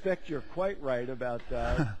suspect you're quite right about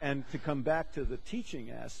that. And to come back to the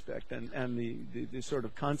teaching aspect and the sort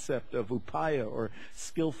of concept of upaya, or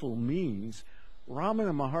skillful means,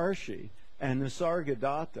 Ramana Maharishi and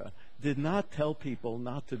Nisargadatta did not tell people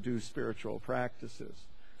not to do spiritual practices.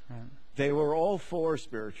 Right. They were all for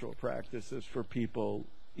spiritual practices for people,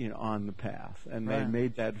 you know, on the path, and they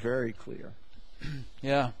made that very clear.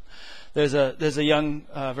 Yeah, there's a young,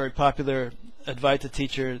 very popular Advaita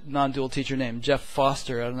teacher, non-dual teacher named Jeff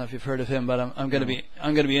Foster. I don't know if you've heard of him, but I'm going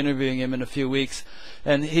to be interviewing him in a few weeks,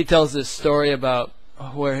 and he tells this story about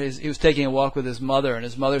where he was taking a walk with his mother, and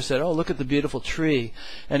his mother said, "Oh, look at the beautiful tree,"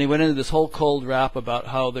 and he went into this whole cold rap about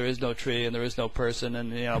how there is no tree and there is no person,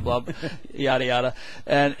 and blah, yada yada,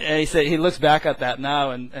 and he said he looks back at that now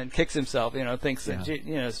and kicks himself, thinks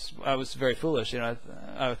that I was very foolish,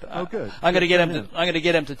 Oh, good. I'm going to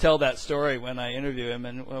get him to tell that story when I interview him,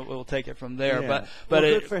 and we'll take it from there. Yeah. But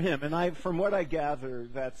good for him. And from what I gather,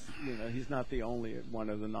 that's he's not the only one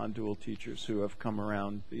of the non-dual teachers who have come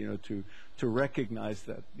around, to recognize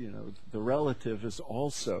that the relative is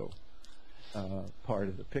also part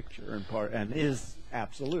of the picture and is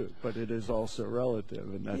absolute, but it is also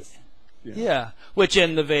relative, and that's which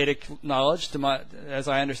in the Vedic knowledge, as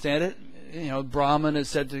I understand it, Brahman is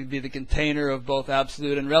said to be the container of both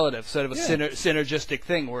absolute and relative, sort of a synergistic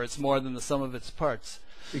thing where it's more than the sum of its parts.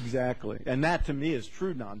 Exactly, and that to me is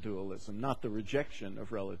true non-dualism, not the rejection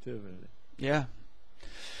of relativity. Yeah.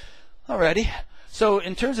 Alrighty. So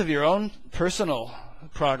in terms of your own personal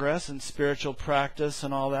progress and spiritual practice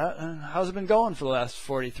and all that, how's it been going for the last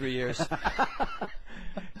 43 years?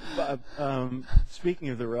 Speaking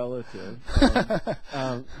of the relative, but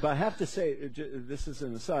I have to say, this is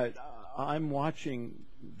an aside, I'm watching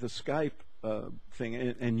the Skype thing,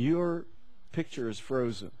 and your picture is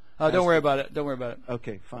frozen. Oh, don't worry about it. Don't worry about it.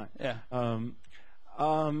 Okay, fine. Yeah.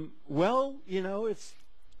 Well, it's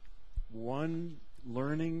one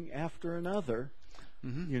learning after another.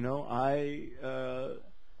 Mm-hmm.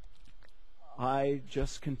 I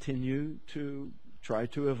just continue to try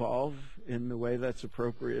to evolve in the way that's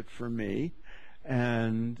appropriate for me,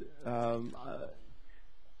 and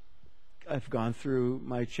I've gone through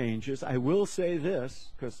my changes. I will say this,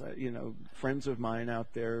 because friends of mine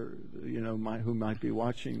out there, who might be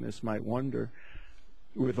watching this might wonder,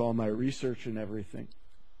 with all my research and everything,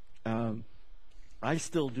 I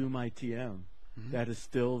still do my TM. Mm-hmm. That is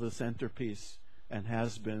still the centerpiece, and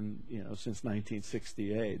has been, since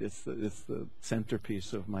 1968. It's the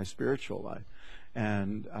centerpiece of my spiritual life,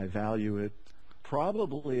 and I value it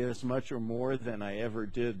probably as much or more than I ever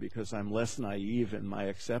did, because I'm less naive in my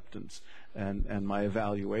acceptance and my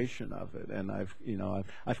evaluation of it. And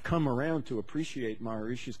I've come around to appreciate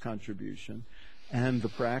Maharishi's contribution and the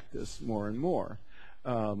practice more and more,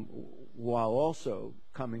 while also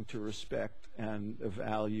coming to respect and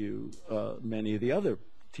value many of the other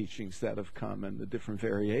teachings that have come, and the different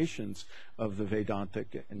variations of the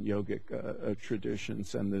Vedantic and yogic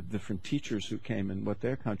traditions, and the different teachers who came and what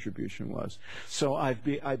their contribution was. So I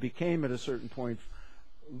became at a certain point,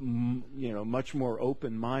 much more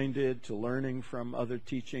open-minded to learning from other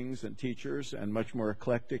teachings and teachers, and much more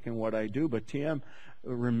eclectic in what I do. But TM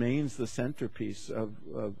remains the centerpiece of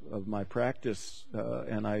my practice,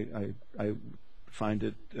 and I find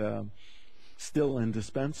it still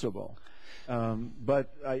indispensable.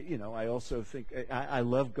 But I also think I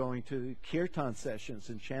love going to kirtan sessions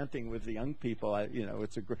and chanting with the young people.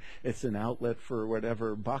 It's an outlet for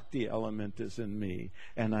whatever bhakti element is in me,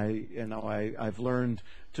 and I've learned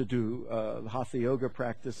to do hatha yoga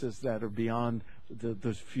practices that are beyond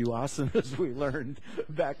the few asanas we learned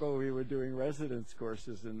back when we were doing residence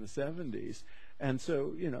courses in the 70s. And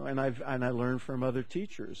so, and I learned from other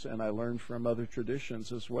teachers, and I learned from other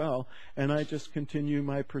traditions as well, and I just continue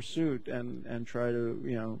my pursuit and try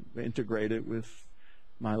to, integrate it with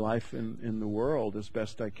my life in the world as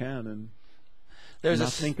best I can, and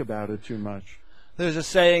not think about it too much. There's a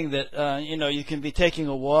saying that, you can be taking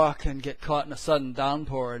a walk and get caught in a sudden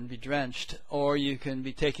downpour and be drenched, or you can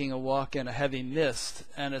be taking a walk in a heavy mist,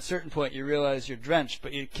 and at a certain point you realize you're drenched,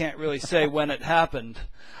 but you can't really say when it happened.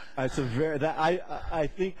 I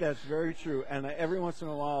think that's very true. And every once in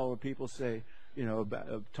a while when people say,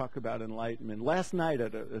 talk about enlightenment. Last night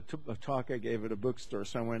at a talk I gave at a bookstore,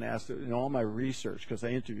 someone asked, in all my research, because I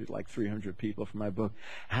interviewed like 300 people for my book,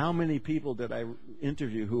 how many people did I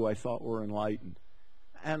interview who I thought were enlightened?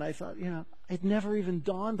 And I thought, it never even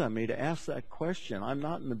dawned on me to ask that question. I'm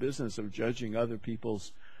not in the business of judging other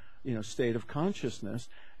people's, state of consciousness.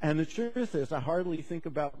 And the truth is, I hardly think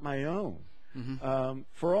about my own. Mm-hmm.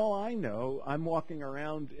 For all I know, I'm walking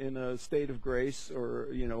around in a state of grace, or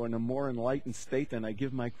in a more enlightened state than I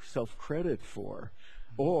give myself credit for,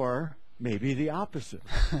 or maybe the opposite.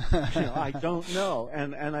 I don't know,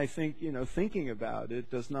 and I think thinking about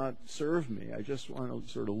it does not serve me. I just want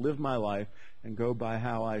to sort of live my life and go by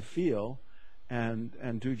how I feel,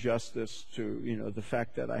 and do justice to the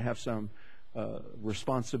fact that I have some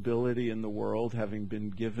responsibility in the world, having been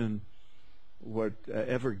given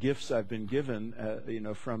whatever gifts I've been given,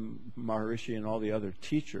 from Maharishi and all the other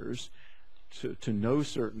teachers, to know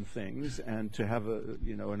certain things and to have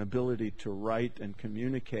an ability to write and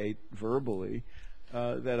communicate verbally,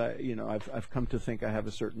 that I've come to think I have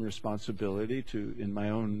a certain responsibility to, in my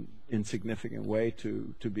own insignificant way,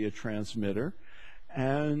 to be a transmitter,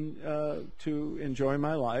 and to enjoy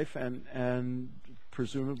my life and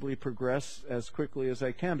presumably progress as quickly as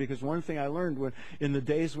I can. Because one thing I learned in the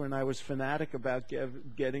days when I was fanatic about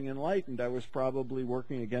getting enlightened, I was probably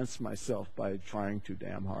working against myself by trying too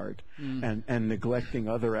damn hard and neglecting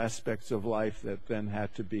other aspects of life that then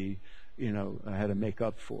had to be, I had to make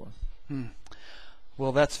up for.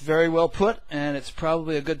 Well, that's very well put, and it's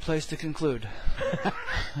probably a good place to conclude.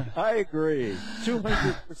 I agree,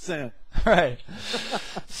 200%. Right.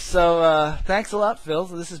 So thanks a lot, Phil.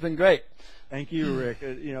 This has been great. Thank you, Rick.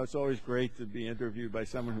 It's always great to be interviewed by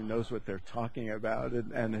someone who knows what they're talking about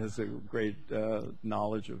and has a great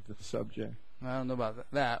knowledge of the subject. I don't know about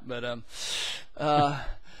that, but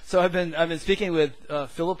so I've been speaking with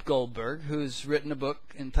Philip Goldberg, who's written a book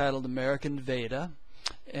entitled American Veda.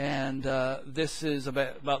 And this is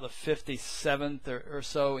about the 57th or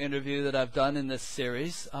so interview that I've done in this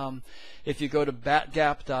series. If you go to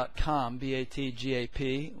batgap.com,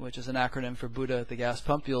 BATGAP, which is an acronym for Buddha at the Gas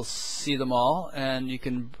Pump, you'll see them all, and you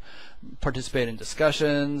can participate in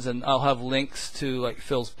discussions, and I'll have links to like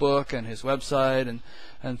Phil's book and his website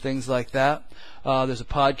and things like that. There's a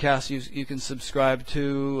podcast you can subscribe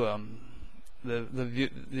to.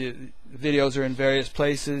 The videos are in various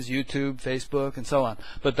places, YouTube, Facebook, and so on.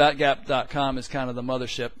 But batgap.com is kind of the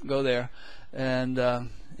mothership. Go there, and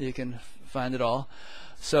you can find it all.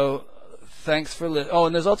 So thanks for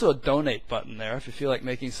and there's also a donate button there. If you feel like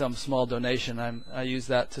making some small donation, I use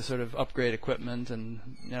that to sort of upgrade equipment, and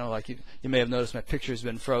like you may have noticed my picture's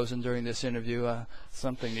been frozen during this interview.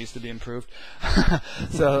 Something needs to be improved.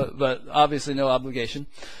 But obviously no obligation.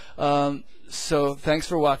 So thanks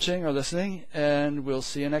for watching or listening, and we'll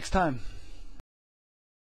see you next time.